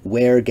them?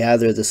 Where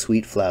gather the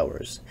sweet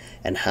flowers?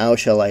 And how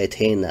shall I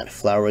attain that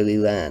flowery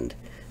land,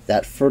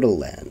 that fertile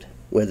land,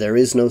 where there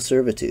is no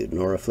servitude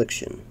nor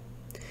affliction?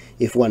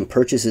 If one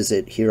purchases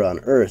it here on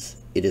earth,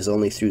 it is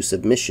only through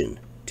submission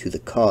to the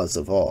cause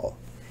of all.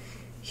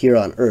 Here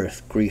on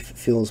earth grief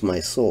fills my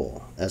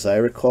soul, as I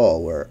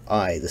recall where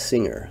I, the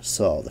singer,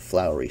 saw the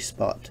flowery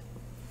spot."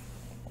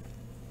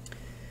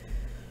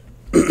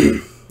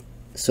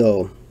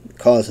 So,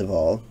 cause of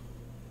all,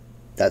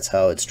 that's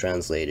how it's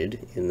translated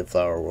in the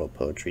Flower World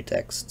poetry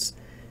texts.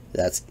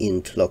 That's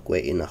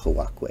Intlokwe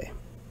Inahuakwe.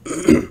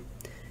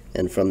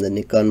 And from the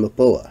Nican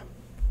Mopoa,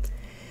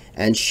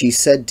 "And she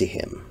said to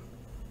him,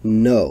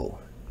 'No,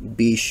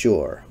 be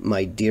sure,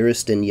 my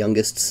dearest and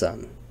youngest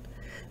son,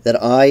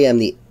 that I am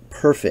the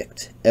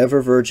perfect,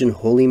 ever-virgin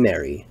Holy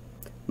Mary,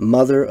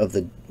 mother of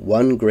the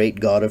one great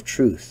God of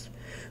truth,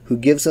 who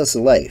gives us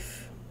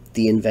life,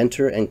 the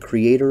inventor and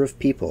creator of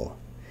people,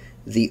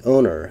 the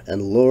owner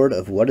and lord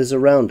of what is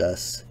around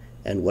us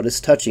and what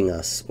is touching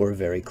us or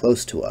very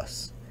close to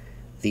us,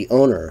 the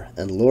owner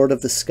and lord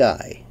of the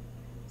sky,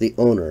 the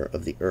owner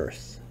of the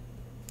earth."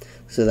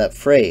 So that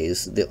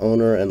phrase, the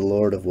owner and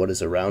lord of what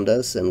is around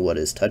us and what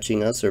is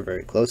touching us or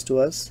very close to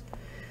us,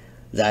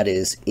 that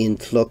is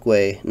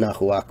Intlokwe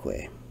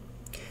Nahuakwe.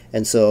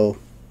 And so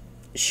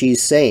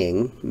she's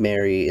saying,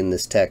 Mary in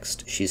this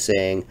text, she's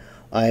saying,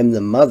 I am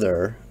the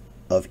mother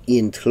of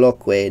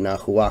Intlokwe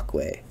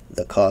Nahuakwe,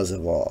 the cause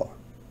of all,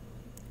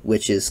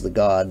 which is the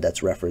god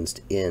that's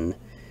referenced in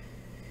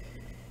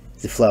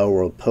the Flower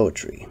World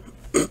poetry.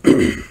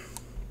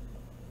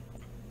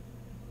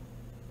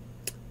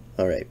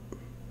 All right.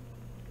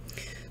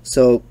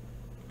 So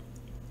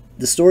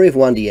the story of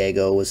Juan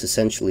Diego was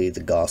essentially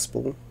the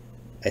gospel,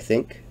 I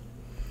think,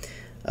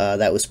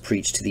 that was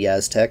preached to the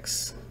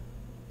Aztecs.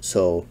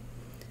 So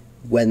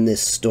when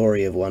this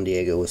story of Juan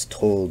Diego was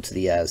told to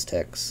the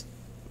Aztecs,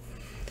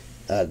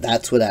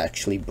 that's what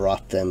actually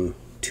brought them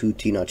to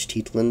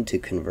Tenochtitlan to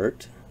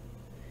convert,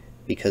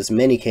 because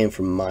many came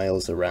from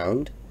miles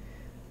around.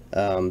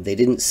 They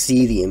didn't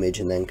see the image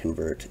and then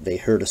convert. They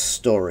heard a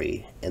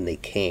story and they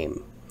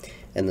came.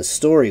 And the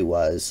story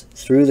was,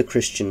 through the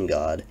Christian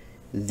God,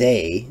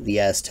 they, the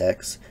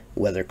Aztecs,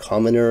 whether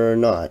commoner or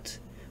not,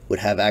 would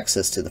have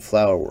access to the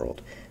flower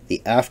world,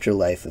 the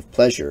afterlife of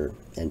pleasure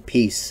and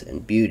peace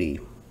and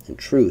beauty and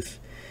truth,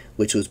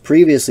 which was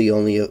previously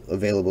only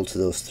available to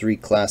those three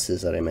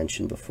classes that I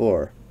mentioned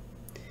before.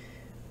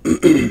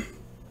 And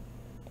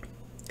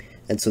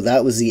so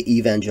that was the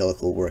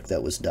evangelical work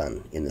that was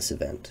done in this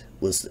event,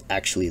 was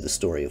actually the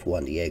story of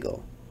Juan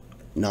Diego.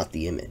 not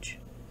the image.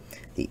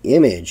 The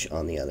image,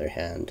 on the other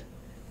hand,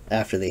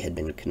 after they had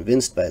been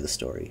convinced by the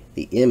story,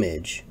 the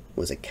image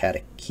was a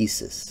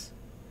catechesis.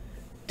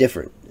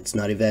 Different. It's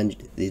not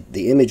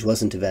the image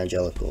wasn't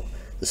evangelical.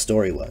 The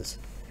story was.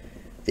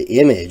 The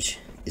image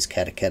is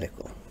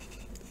catechetical.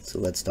 So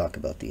let's talk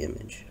about the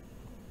image.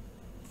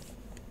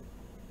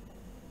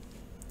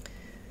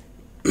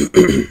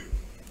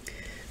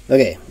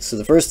 Okay, so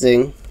the first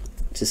thing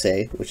to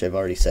say, which I've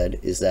already said,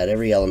 is that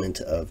every element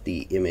of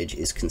the image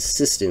is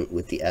consistent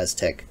with the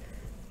Aztec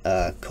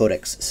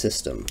codex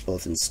system,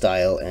 both in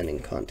style and in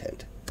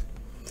content.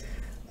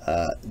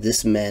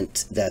 This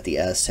meant that the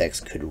Aztecs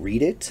could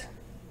read it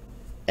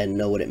and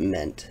know what it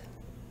meant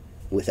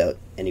without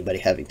anybody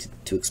having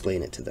to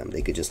explain it to them.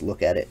 They could just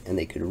look at it and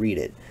they could read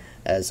it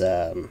as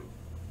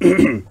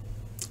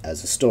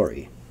as a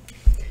story,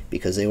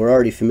 because they were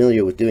already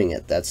familiar with doing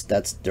it.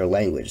 That's their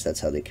language.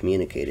 That's how they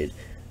communicated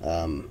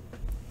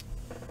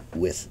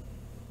with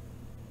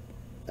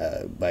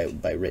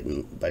by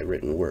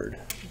written word,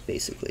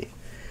 basically.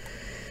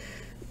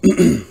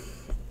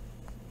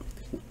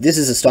 This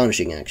is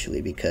astonishing,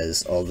 actually,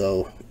 because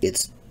although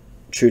it's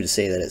true to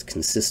say that it's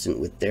consistent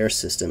with their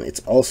system, it's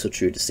also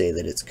true to say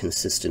that it's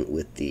consistent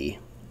with the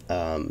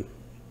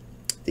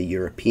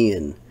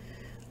European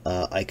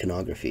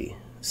iconography,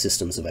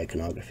 systems of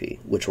iconography,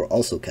 which were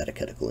also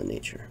catechetical in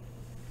nature.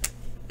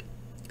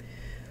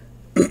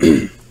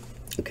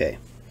 Okay,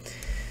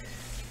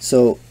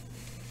 so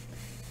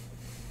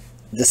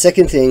the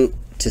second thing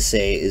to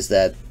say is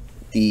that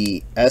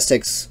the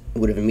Aztecs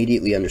would have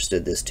immediately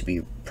understood this to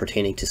be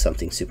pertaining to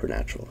something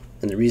supernatural,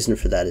 and the reason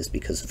for that is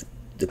because of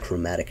the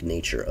chromatic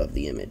nature of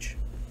the image.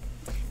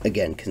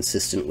 Again,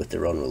 consistent with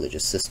their own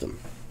religious system.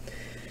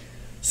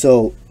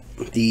 So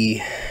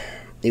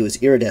it was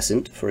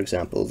iridescent. For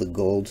example, the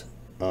gold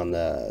on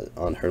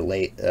her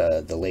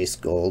the lace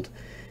gold,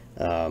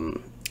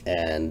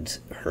 and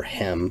her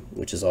hem,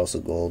 which is also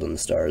gold, and the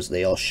stars,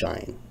 they all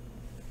shine,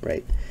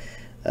 right?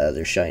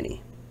 They're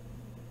shiny,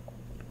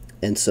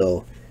 and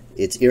so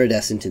it's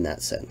iridescent in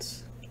that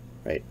sense,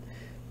 right?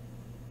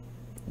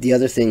 The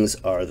other things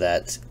are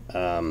that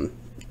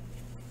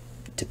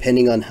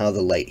depending on how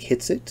the light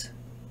hits it,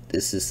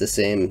 this is the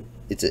same.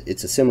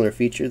 It's a similar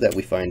feature that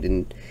we find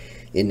in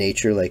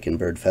nature, like in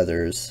bird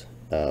feathers,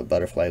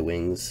 butterfly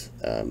wings,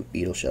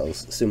 beetle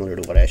shells, similar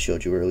to what I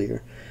showed you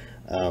earlier.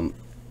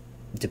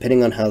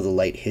 Depending on how the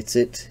light hits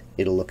it,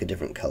 it'll look a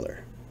different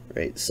color,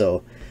 right?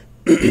 So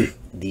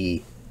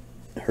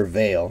her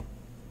veil,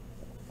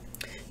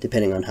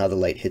 depending on how the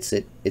light hits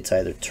it, it's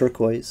either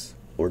turquoise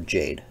or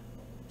jade,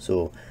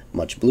 so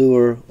much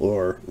bluer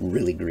or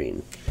really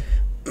green.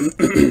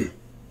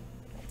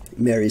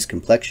 Mary's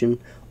complexion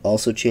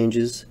also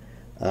changes.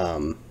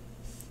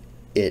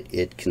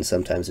 It can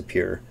sometimes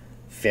appear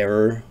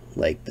fairer,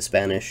 like the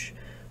Spanish,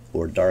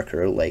 or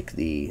darker, like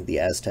the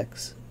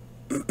Aztecs.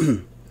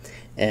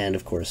 And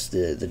of course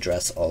the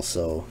dress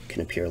also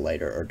can appear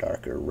lighter or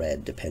darker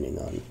red, depending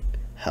on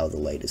how the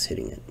light is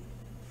hitting it.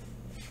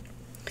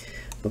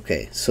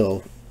 Okay,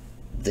 so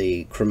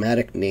the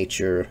chromatic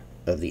nature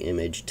of the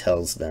image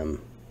tells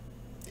them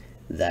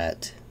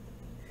that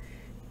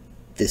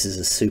this is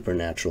a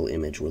supernatural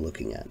image we're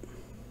looking at.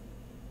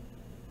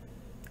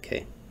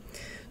 Okay,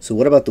 so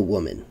what about the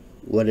woman?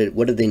 What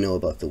did they know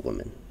about the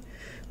woman?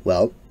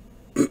 Well,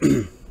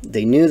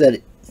 they knew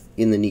that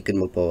in the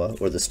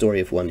Nican-Mopoa, or the story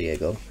of Juan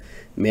Diego,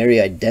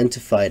 Mary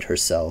identified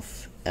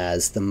herself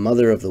as the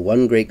mother of the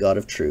one great God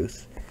of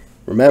truth.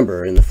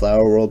 Remember, in the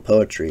flower world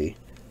poetry,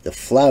 the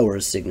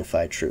flowers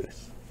signify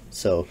truth.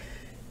 So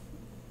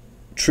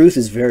truth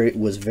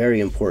was very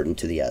important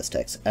to the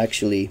Aztecs.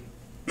 Actually,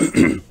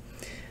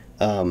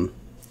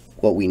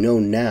 what we know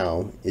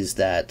now is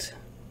that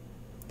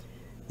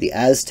the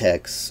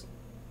Aztecs,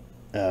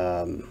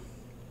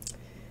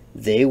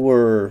 they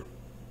were,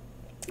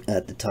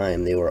 at the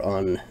time, they were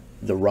on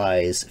the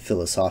rise,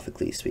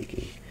 philosophically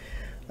speaking.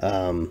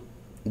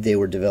 They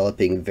were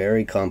developing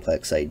very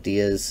complex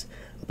ideas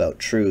about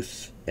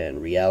truth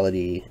and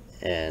reality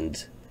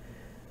and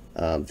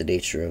the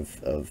nature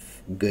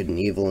of good and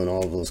evil and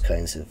all of those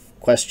kinds of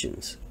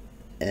questions.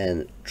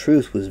 And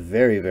truth was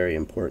very, very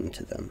important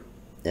to them.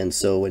 And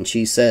so when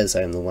she says,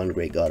 "I am the one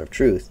great God of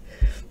truth,"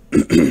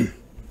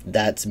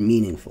 that's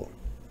meaningful.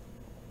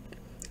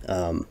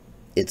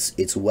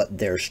 It's what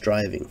they're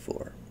striving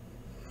for.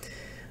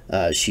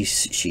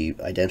 She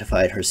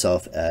identified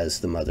herself as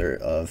the mother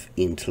of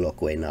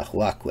Intloque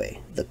Nahuaque,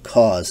 the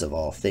cause of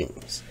all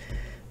things.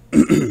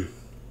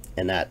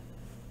 And that,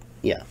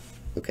 yeah,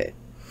 okay.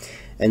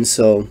 And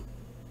so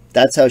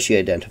that's how she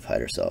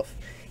identified herself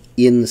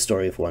in the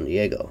story of Juan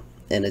Diego.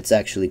 And it's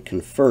actually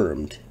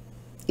confirmed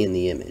in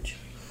the image.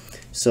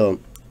 So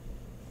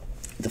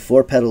the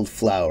four-petaled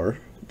flower,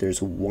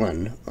 there's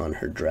one on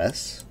her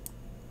dress.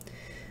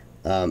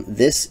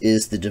 This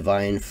is the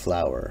divine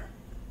flower.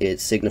 It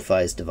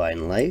signifies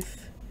divine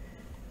life,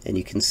 and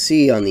you can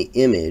see on the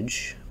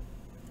image,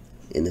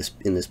 in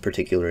this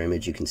particular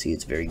image, you can see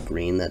it's very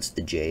green. That's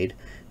the jade,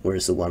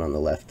 whereas the one on the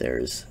left there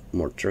is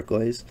more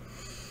turquoise.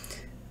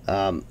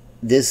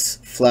 this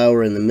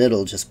flower in the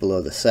middle, just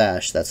below the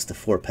sash, that's the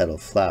 4-petal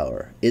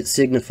flower. It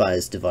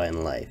signifies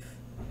divine life.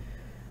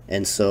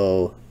 And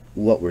so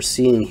what we're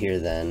seeing here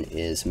then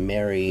is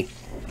Mary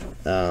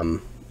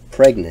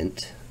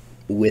pregnant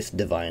with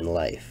divine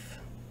life.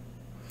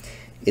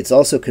 It's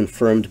also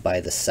confirmed by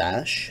the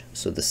sash.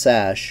 So the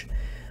sash,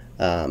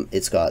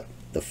 it's got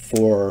the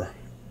 4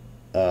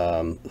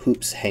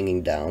 hoops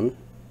hanging down.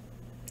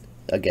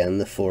 Again,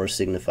 the 4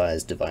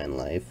 signifies divine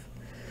life.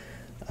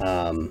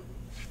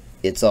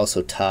 It's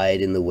also tied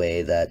in the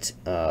way that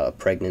a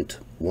pregnant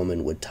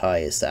woman would tie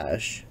a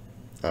sash.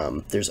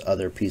 There's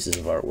other pieces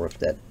of artwork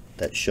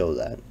that show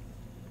that.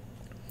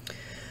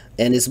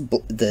 And is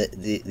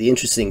the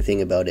interesting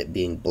thing about it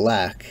being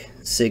black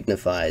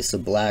signifies, so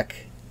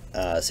black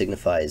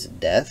signifies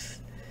death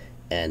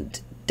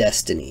and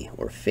destiny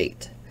or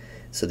fate.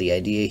 So the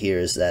idea here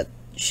is that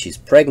she's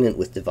pregnant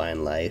with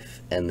divine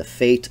life, and the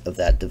fate of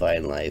that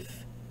divine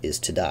life is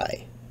to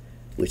die,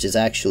 which is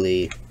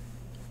actually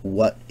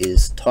what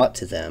is taught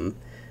to them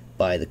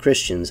by the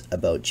Christians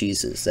about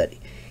Jesus, that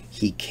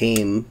he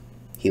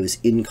was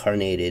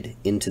incarnated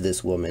into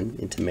this woman,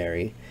 into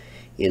Mary,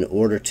 in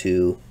order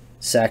to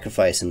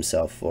sacrifice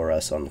himself for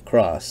us on the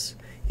cross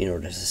in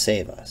order to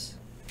save us.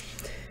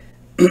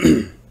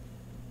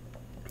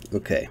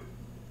 Okay,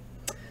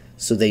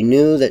 so they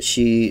knew that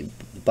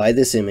by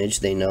this image,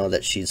 they know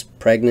that she's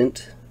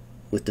pregnant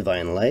with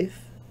divine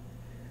life,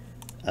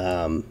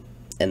 and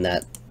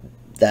that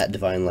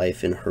divine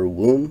life in her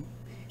womb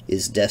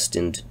is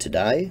destined to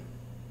die.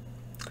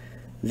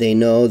 They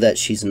know that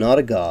she's not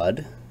a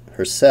god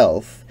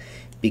herself,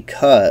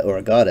 or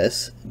a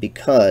goddess,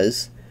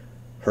 because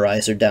her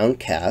eyes are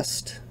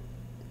downcast,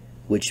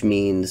 which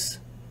means,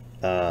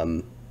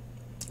 well,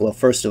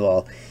 first of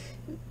all,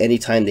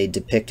 anytime they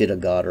depicted a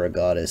god or a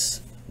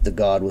goddess, the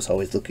god was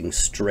always looking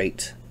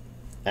straight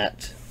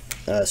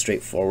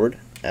forward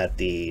at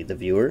the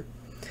viewer,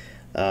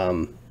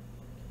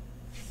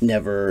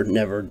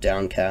 never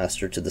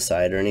downcast or to the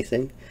side or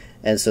anything.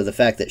 And so the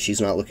fact that she's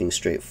not looking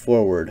straight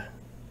forward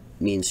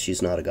means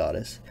she's not a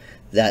goddess.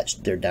 That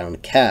they're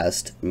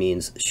downcast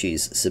means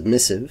she's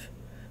submissive,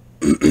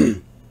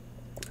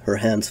 her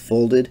hands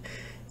folded,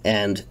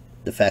 and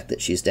the fact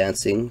that she's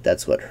dancing,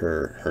 that's what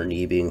her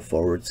knee being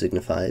forward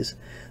signifies.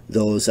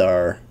 Those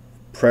are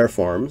prayer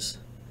forms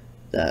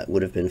that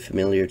would have been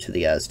familiar to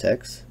the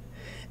Aztecs.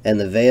 And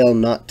the veil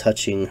not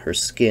touching her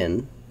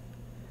skin,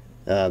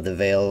 the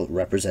veil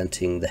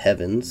representing the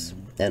heavens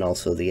and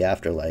also the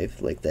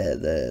afterlife, like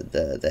the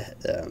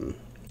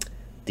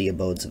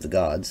abodes of the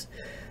gods.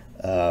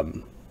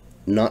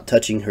 Not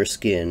touching her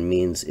skin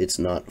means it's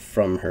not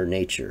from her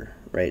nature,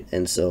 right?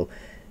 And so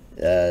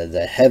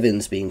the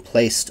heavens being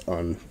placed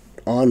on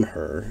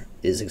her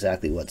is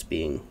exactly what's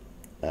being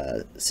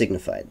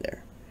signified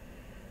there.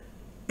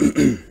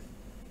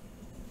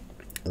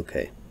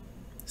 Okay,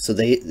 so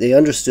they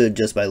understood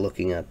just by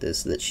looking at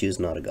this that she was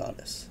not a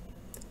goddess.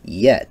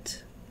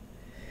 Yet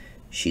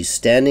she's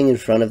standing in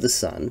front of the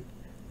sun,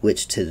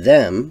 which to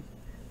them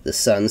the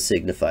sun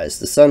signifies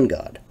the sun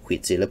god,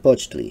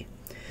 Huitzilopochtli.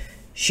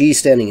 She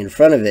standing in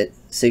front of it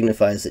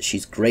signifies that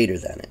she's greater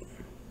than it.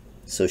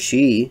 So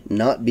she,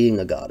 not being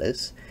a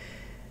goddess,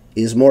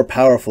 is more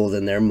powerful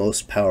than their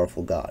most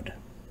powerful god,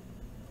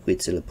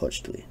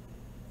 Huitzilopochtli.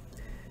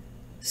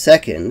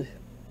 Second,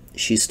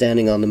 she's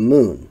standing on the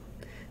moon,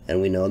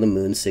 and we know the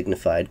moon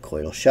signified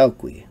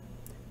Coyolxauhqui,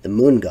 the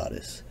moon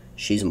goddess.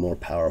 She's more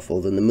powerful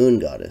than the moon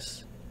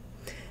goddess.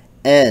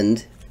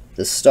 And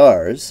the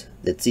stars,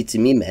 the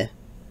Tzitzimime,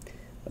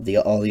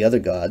 all the other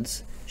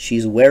gods,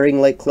 she's wearing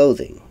like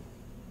clothing.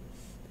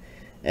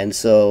 And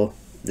so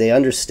they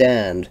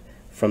understand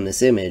from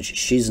this image,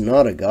 she's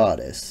not a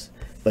goddess,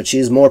 but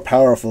she's more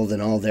powerful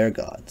than all their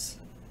gods.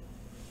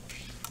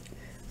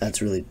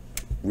 That's really,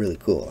 really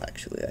cool,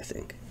 actually, I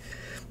think.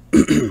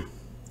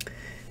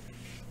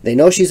 They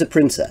know she's a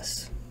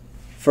princess.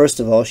 First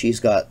of all, she's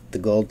got the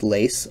gold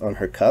lace on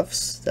her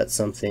cuffs. That's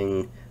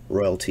something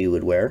royalty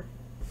would wear.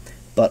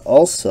 But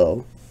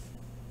also,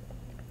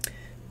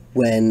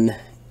 when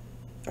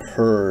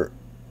her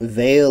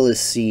veil is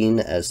seen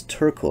as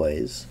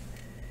turquoise,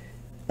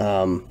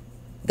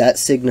 that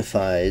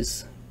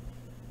signifies,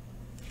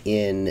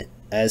 in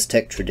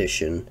Aztec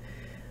tradition,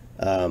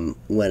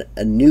 when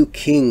a new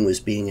king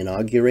was being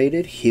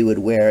inaugurated, he would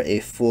wear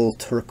a full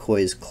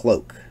turquoise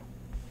cloak.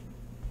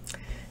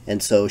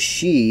 And so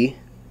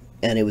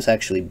and it was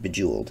actually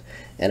bejeweled.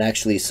 And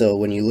actually, so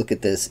when you look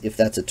at this, if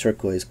that's a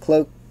turquoise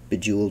cloak,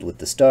 bejeweled with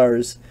the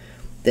stars,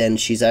 then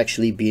she's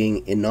actually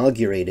being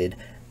inaugurated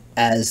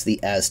as the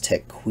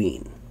Aztec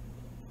queen.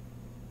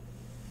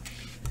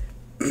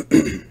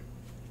 The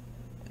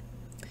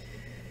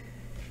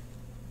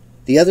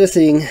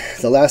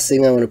last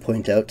thing I want to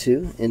point out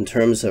to, in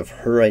terms of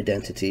her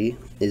identity,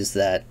 is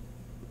that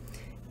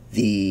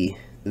the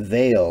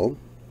veil,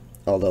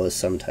 although it's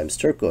sometimes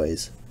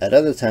turquoise, at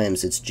other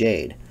times it's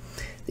jade.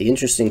 The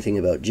interesting thing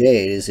about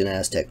jade is in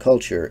Aztec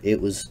culture,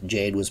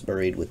 jade was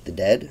buried with the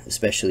dead,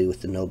 especially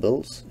with the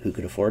nobles who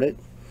could afford it.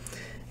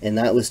 And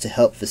that was to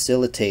help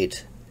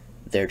facilitate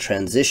their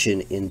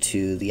transition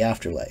into the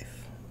afterlife.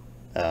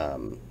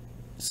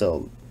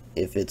 So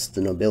if it's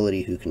the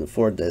nobility who can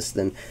afford this,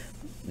 then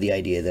the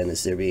idea then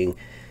is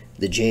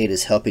the jade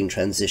is helping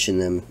transition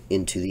them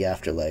into the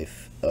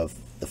afterlife of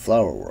the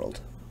flower world.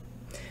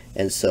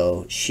 And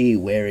so she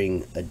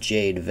wearing a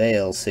jade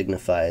veil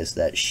signifies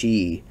that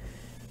she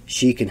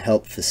can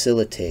help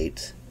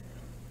facilitate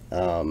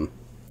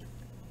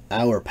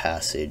our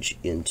passage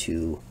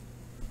into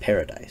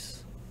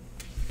paradise,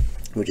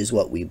 which is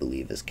what we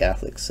believe as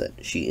Catholics,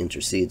 that she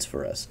intercedes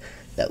for us,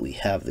 that we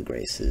have the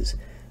graces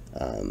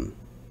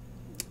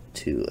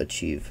to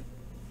achieve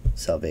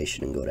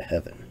salvation and go to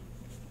heaven.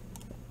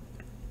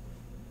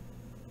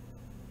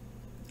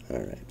 All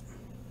right.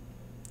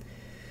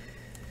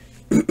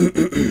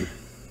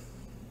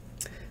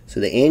 So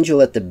the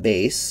angel at the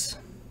base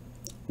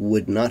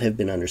would not have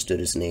been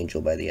understood as an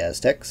angel by the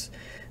Aztecs.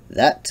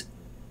 That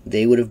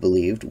they would have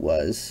believed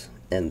was,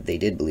 and they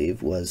did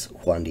believe, was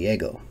Juan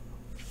Diego.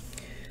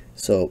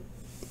 So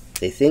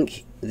they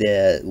think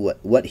that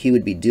what he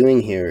would be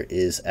doing here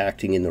is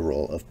acting in the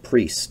role of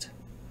priest.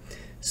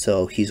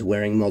 So he's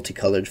wearing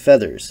multicolored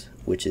feathers,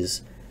 which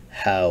is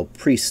how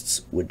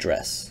priests would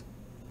dress.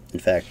 In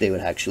fact, they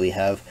would actually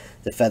have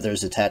the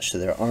feathers attached to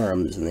their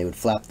arms, and they would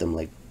flap them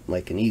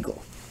like an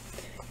eagle.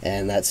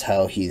 And that's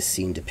how he's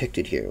seen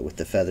depicted here, with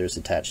the feathers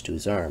attached to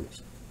his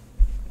arms.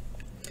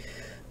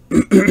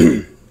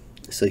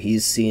 So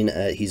he's seen,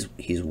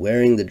 he's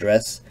wearing the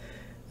dress,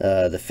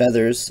 the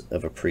feathers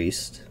of a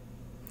priest.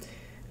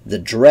 The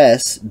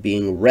dress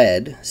being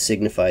red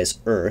signifies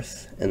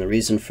earth, and the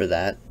reason for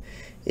that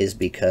is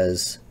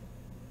because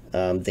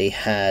they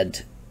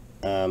had,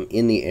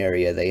 in the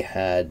area, they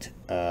had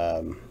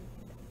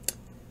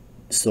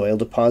soil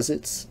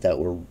deposits that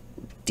were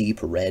deep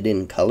red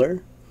in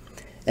color,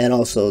 and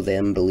also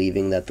them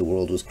believing that the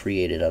world was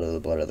created out of the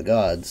blood of the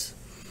gods.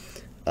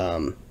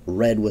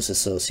 Red was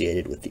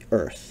associated with the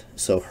earth,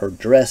 so her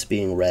dress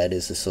being red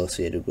is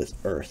associated with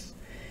earth.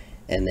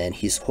 And then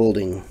he's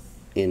holding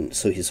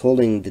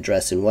the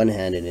dress in one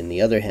hand, and in the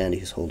other hand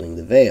he's holding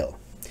the veil.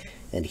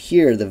 And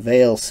here the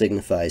veil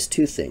signifies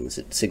two things.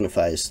 It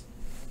signifies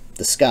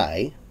the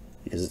sky,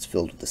 because it's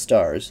filled with the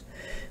stars,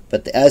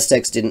 but the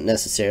Aztecs didn't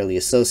necessarily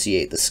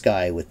associate the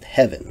sky with the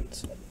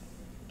heavens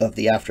of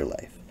the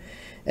afterlife.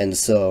 And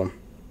so,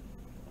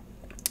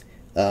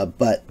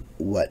 but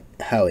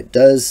how it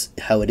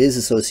is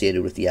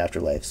associated with the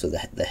afterlife, so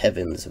the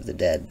heavens of the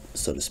dead,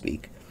 so to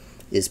speak,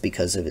 is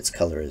because of its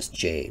color as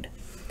jade.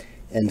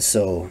 And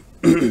so,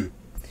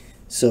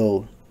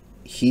 so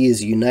he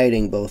is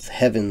uniting both the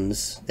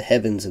heavens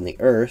and the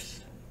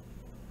earth,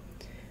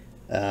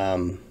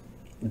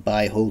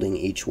 by holding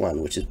each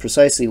one, which is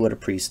precisely what a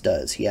priest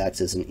does. He acts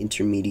as an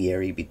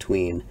intermediary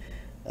between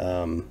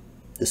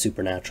the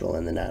supernatural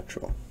and the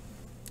natural,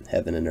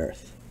 heaven and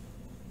earth.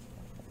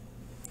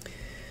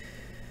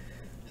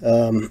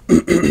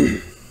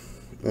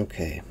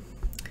 Okay.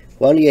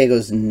 Juan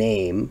Diego's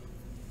name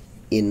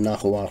in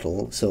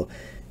Nahuatl, so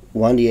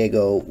Juan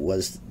Diego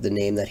was the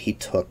name that he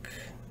took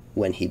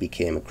when he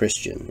became a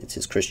Christian. It's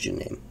his Christian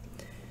name,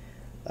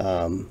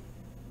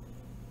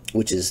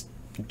 which is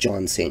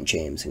John St.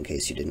 James, in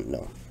case you didn't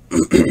know.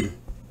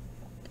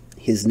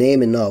 His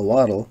name in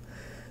Nahuatl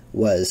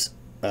was,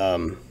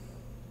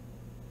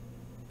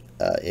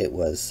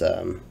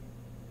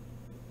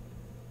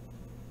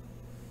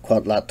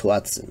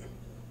 Cuauhtlahuatzin.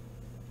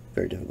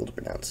 Very difficult to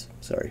pronounce,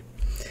 sorry.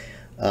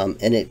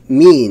 And it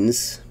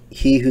means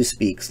he who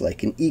speaks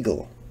like an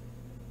eagle.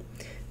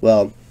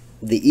 Well,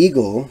 the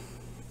eagle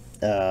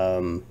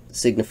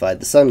signified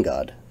the sun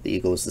god. The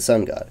eagle is the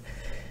sun god.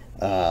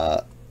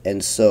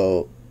 And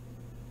so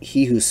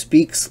he who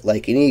speaks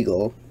like an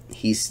eagle,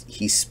 he's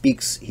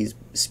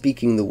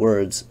speaking the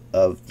words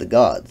of the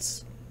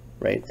gods,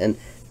 right? And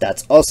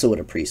that's also what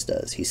a priest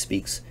does. He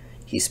speaks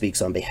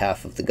on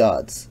behalf of the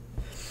gods.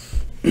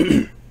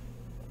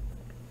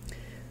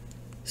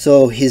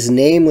 So his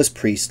name was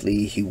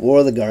priestly. He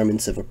wore the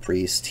garments of a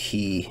priest.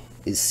 He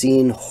is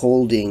seen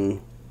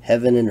holding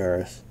heaven and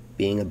earth,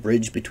 being a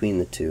bridge between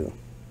the two.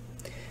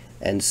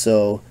 And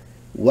so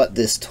what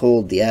this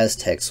told the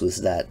Aztecs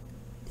was that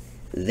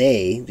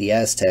the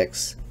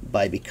Aztecs,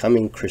 by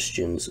becoming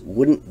Christians,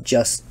 wouldn't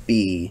just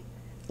be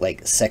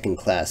like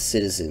second-class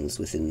citizens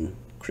within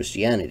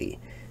Christianity.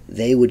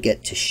 They would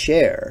get to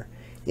share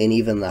in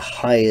even the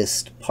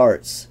highest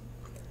parts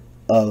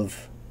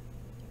of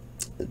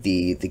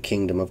the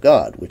kingdom of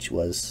God, which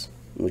is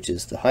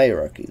the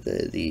hierarchy,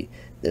 the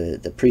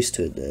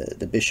priesthood,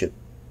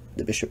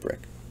 the bishopric.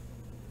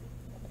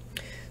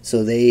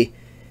 So they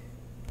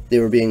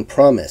were being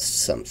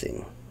promised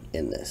something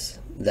in this,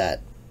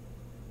 that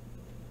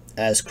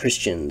as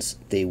Christians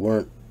they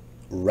weren't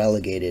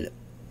relegated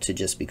to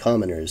just be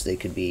commoners. They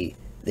could be,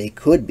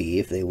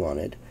 if they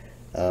wanted,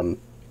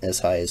 as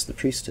high as the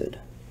priesthood,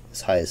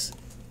 as high as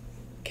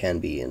can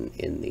be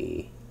in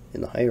the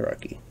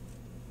hierarchy.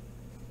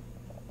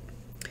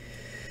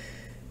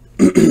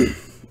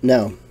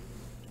 Now,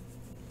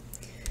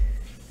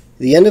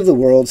 the end of the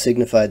world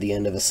signified the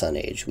end of a sun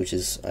age, which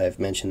is, I've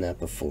mentioned that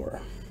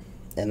before.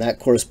 And that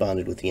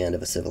corresponded with the end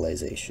of a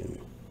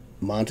civilization.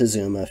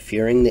 Montezuma,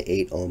 fearing the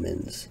 8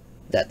 omens,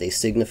 that they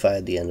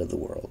signified the end of the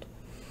world,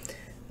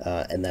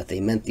 and that they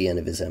meant the end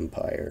of his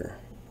empire,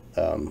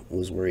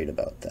 was worried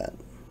about that.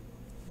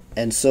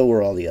 And so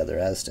were all the other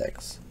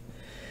Aztecs.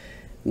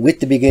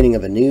 With the beginning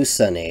of a new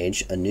sun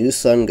age, a new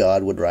sun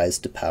god would rise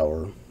to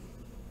power.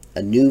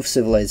 A new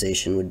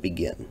civilization would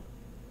begin.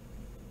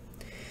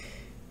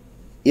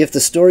 If the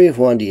story of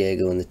Juan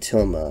Diego and the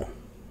tilma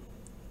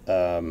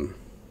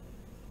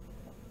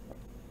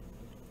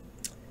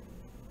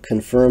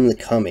confirm the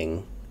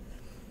coming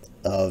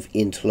of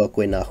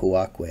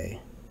Intloque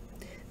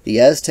the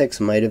Aztecs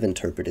might have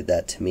interpreted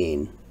that to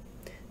mean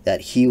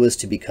that he was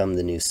to become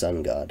the new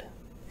sun god.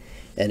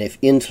 And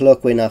if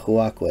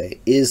Intloque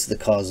is the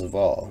cause of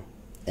all,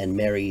 and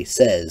Mary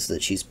says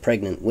that she's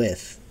pregnant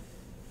with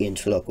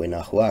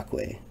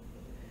Intloque,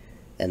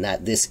 and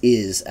that this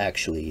is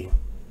actually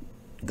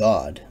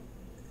God,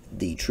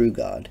 the true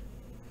God,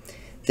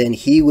 then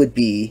he would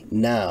be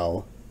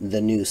now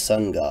the new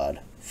sun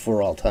god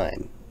for all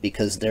time,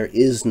 because there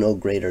is no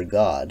greater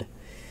God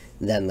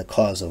than the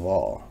cause of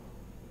all.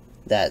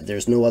 That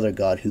there's no other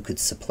God who could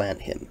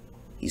supplant him.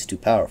 He's too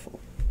powerful.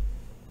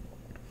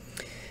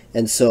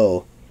 And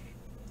so,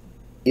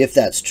 if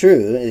that's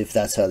true, if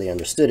that's how they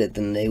understood it,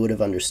 then they would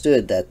have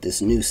understood that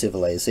this new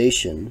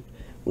civilization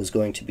was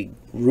going to be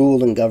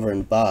ruled and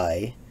governed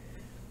by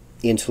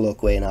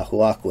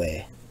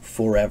Intloque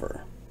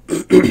forever.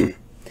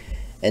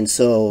 And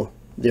so,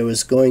 there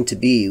was going to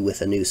be,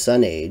 with a new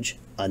sun age,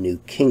 a new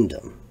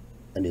kingdom,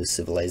 a new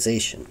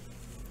civilization.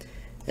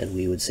 And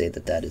we would say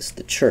that that is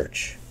the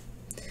church.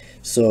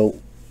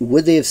 So,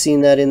 would they have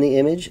seen that in the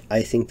image?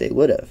 I think they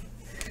would have.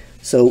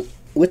 So,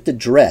 with the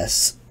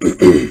dress,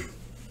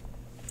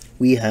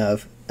 we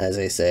have, as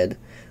I said,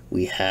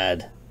 we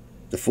had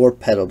the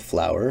 4-petaled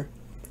flower,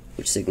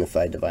 which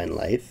signified divine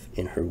life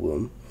in her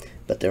womb.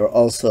 But there are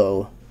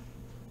also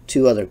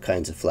 2 other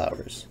kinds of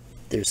flowers.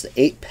 There's the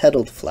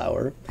 8-petaled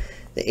flower.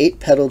 The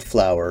 8-petaled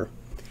flower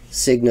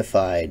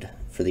signified,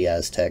 for the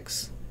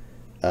Aztecs,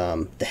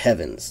 the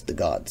heavens, the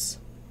gods,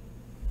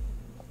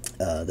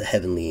 the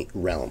heavenly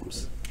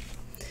realms.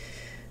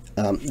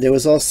 There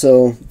was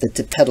also the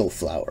tepetal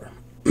flower.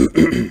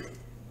 The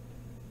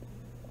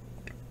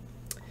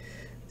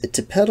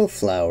tepetal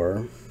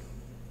flower,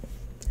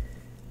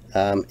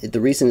 the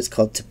reason it's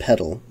called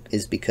tepetal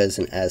is because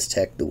in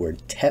Aztec the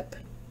word tep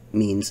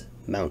means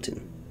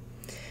mountain.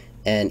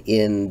 And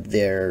in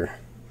their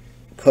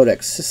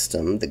codex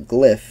system, the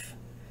glyph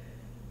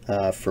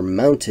for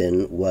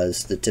mountain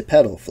was the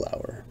tepetal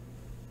flower.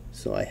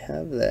 So I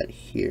have that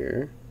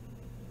here.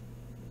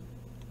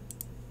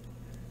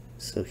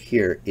 So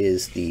here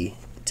is the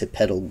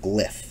tepetal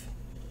glyph.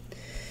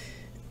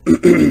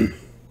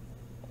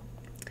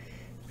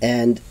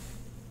 And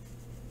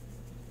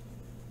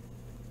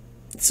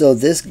so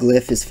this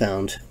glyph is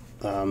found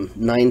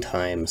 9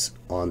 times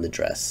on the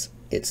dress.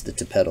 It's the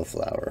tepetal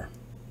flower.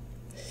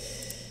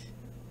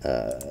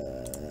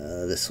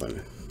 This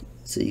one.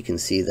 So you can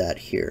see that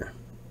here.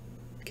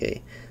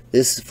 Okay,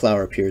 this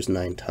flower appears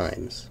 9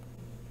 times.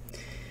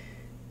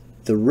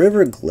 The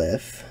river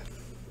glyph,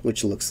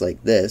 which looks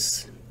like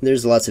this,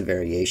 there's lots of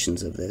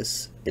variations of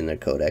this in their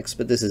codex,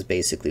 but this is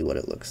basically what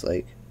it looks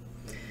like.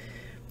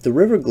 The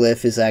river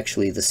glyph is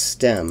actually the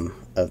stem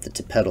of the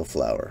tepetal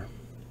flower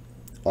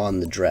on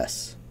the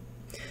dress.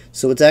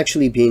 So what's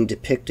actually being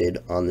depicted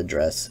on the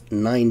dress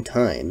 9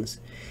 times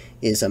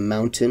is a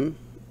mountain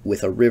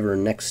with a river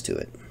next to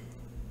it,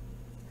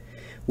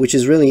 which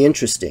is really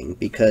interesting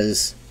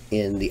because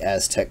in the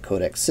Aztec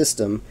codex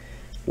system,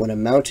 when a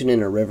mountain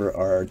and a river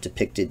are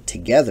depicted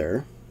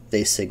together,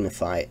 they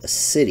signify a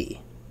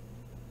city.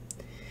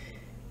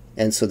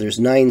 And so there's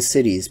 9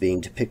 cities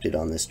being depicted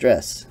on this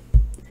dress.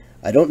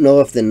 I don't know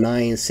if the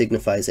 9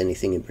 signifies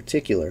anything in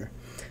particular,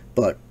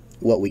 but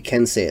what we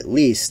can say at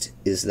least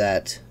is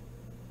that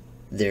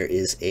there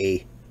is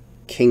a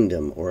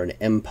kingdom or an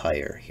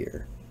empire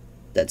here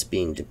that's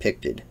being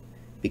depicted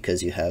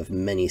because you have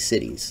many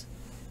cities.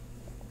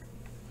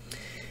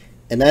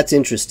 And that's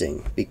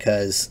interesting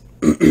because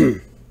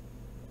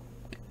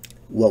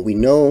what we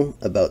know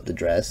about the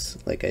dress,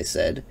 like I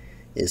said,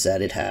 is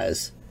that it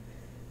has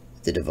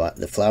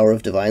the flower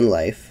of divine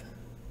life,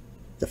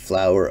 the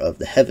flower of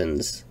the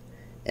heavens,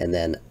 and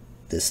then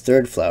this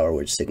 3rd flower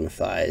which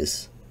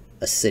signifies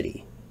a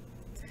city.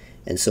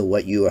 And so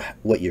what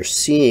you're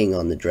seeing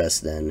on the dress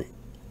then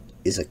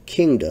is a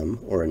kingdom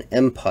or an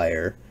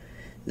empire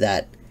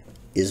that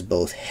is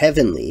both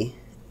heavenly,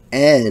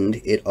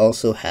 and it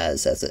also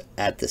has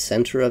at the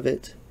center of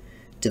it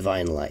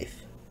divine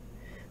life,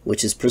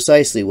 which is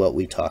precisely what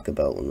we talk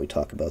about when we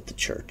talk about the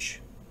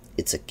church.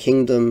 It's a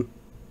kingdom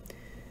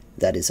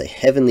that is a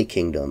heavenly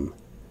kingdom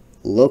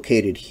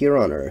located here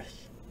on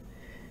earth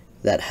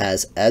that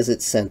has as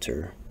its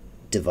center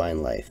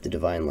divine life, the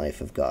divine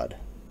life of God.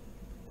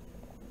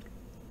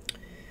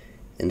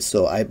 And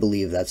so I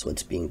believe that's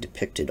what's being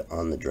depicted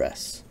on the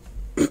dress.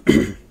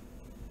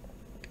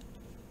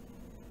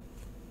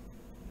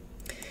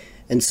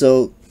 And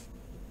so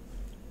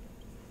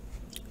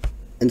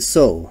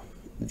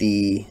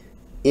the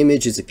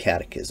image is a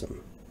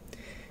catechism,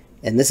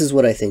 and this is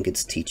what I think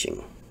it's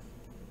teaching.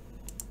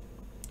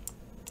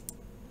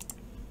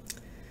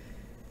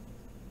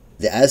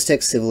 The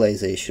Aztec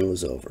civilization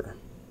was over,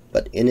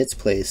 but in its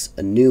place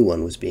a new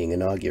one was being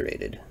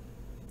inaugurated.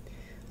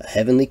 A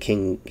heavenly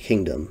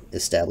kingdom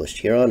established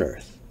here on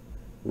earth,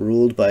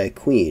 ruled by a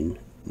queen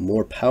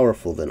more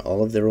powerful than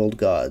all of their old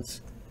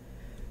gods,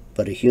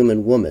 but a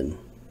human woman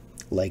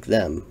like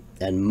them,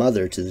 and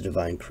mother to the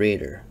divine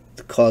creator,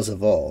 the cause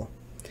of all,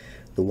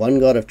 the one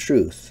God of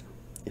truth,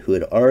 who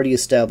had already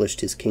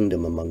established his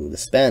kingdom among the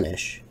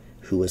Spanish,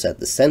 who was at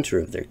the center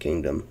of their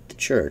kingdom, the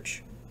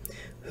church,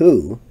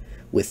 who,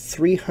 with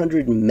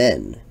 300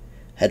 men,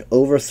 had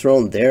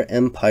overthrown their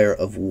empire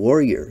of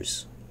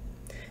warriors,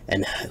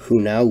 and who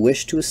now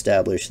wished to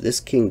establish this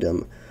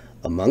kingdom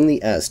among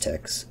the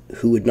Aztecs,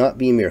 who would not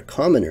be mere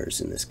commoners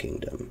in this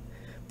kingdom,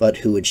 but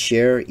who would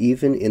share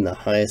even in the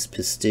highest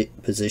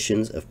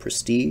positions of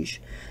prestige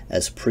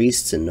as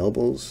priests and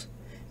nobles,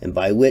 and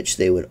by which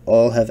they would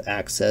all have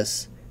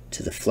access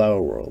to the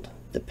flower world,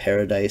 the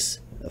paradise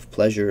of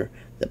pleasure,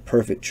 the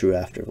perfect true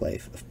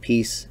afterlife of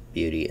peace,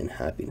 beauty, and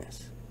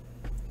happiness.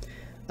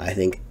 I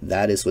think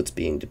that is what's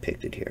being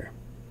depicted here.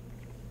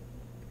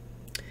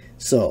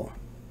 So,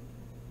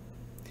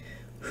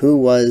 who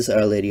was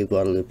Our Lady of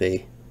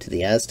Guadalupe to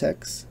the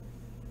Aztecs?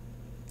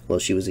 Well,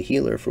 she was a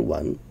healer, for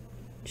one.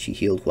 She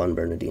healed Juan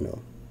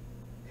Bernardino.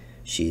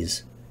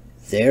 She's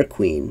their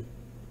queen.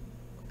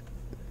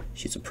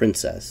 She's a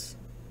princess.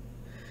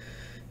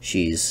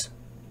 She's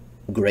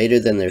greater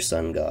than their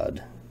sun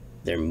god,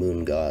 their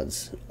moon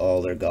gods,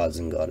 all their gods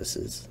and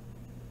goddesses.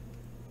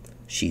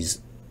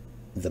 She's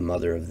the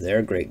mother of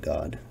their great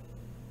god,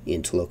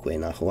 Intloque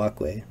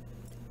Nahuaque,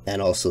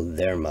 and also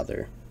their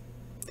mother.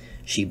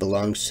 She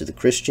belongs to the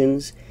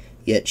Christians,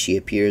 yet she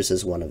appears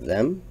as one of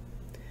them.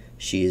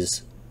 She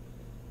is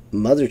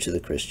mother to the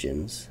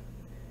Christians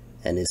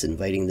and is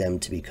inviting them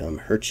to become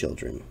her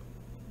children.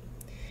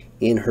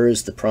 In her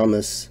is the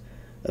promise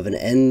of an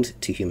end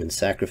to human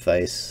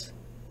sacrifice,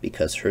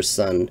 because her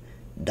son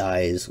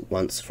dies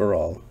once for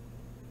all,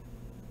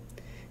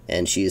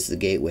 and she is the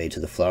gateway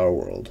to the flower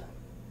world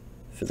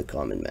for the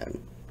common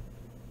man.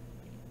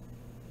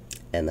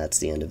 And that's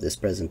the end of this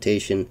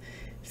presentation.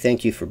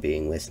 Thank you for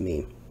being with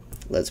me.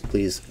 Let's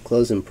please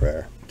close in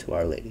prayer to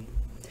Our Lady.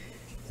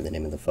 In the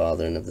name of the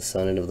Father, and of the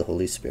Son, and of the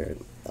Holy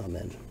Spirit.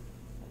 Amen.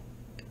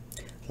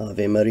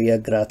 Ave Maria,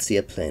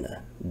 gratia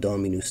plena,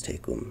 Dominus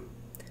tecum,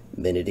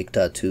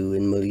 benedicta tu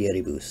in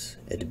mulieribus,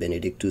 et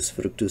benedictus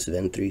fructus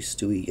ventris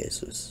tui,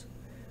 Iesus.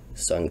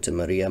 Sancta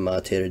Maria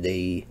Mater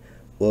Dei,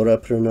 ora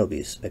pro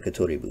nobis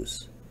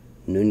peccatoribus,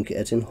 nunc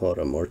et in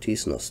hora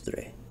mortis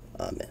nostrae.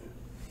 Amen.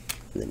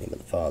 In the name of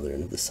the Father,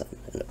 and of the Son,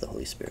 and of the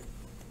Holy Spirit.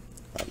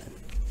 Amen.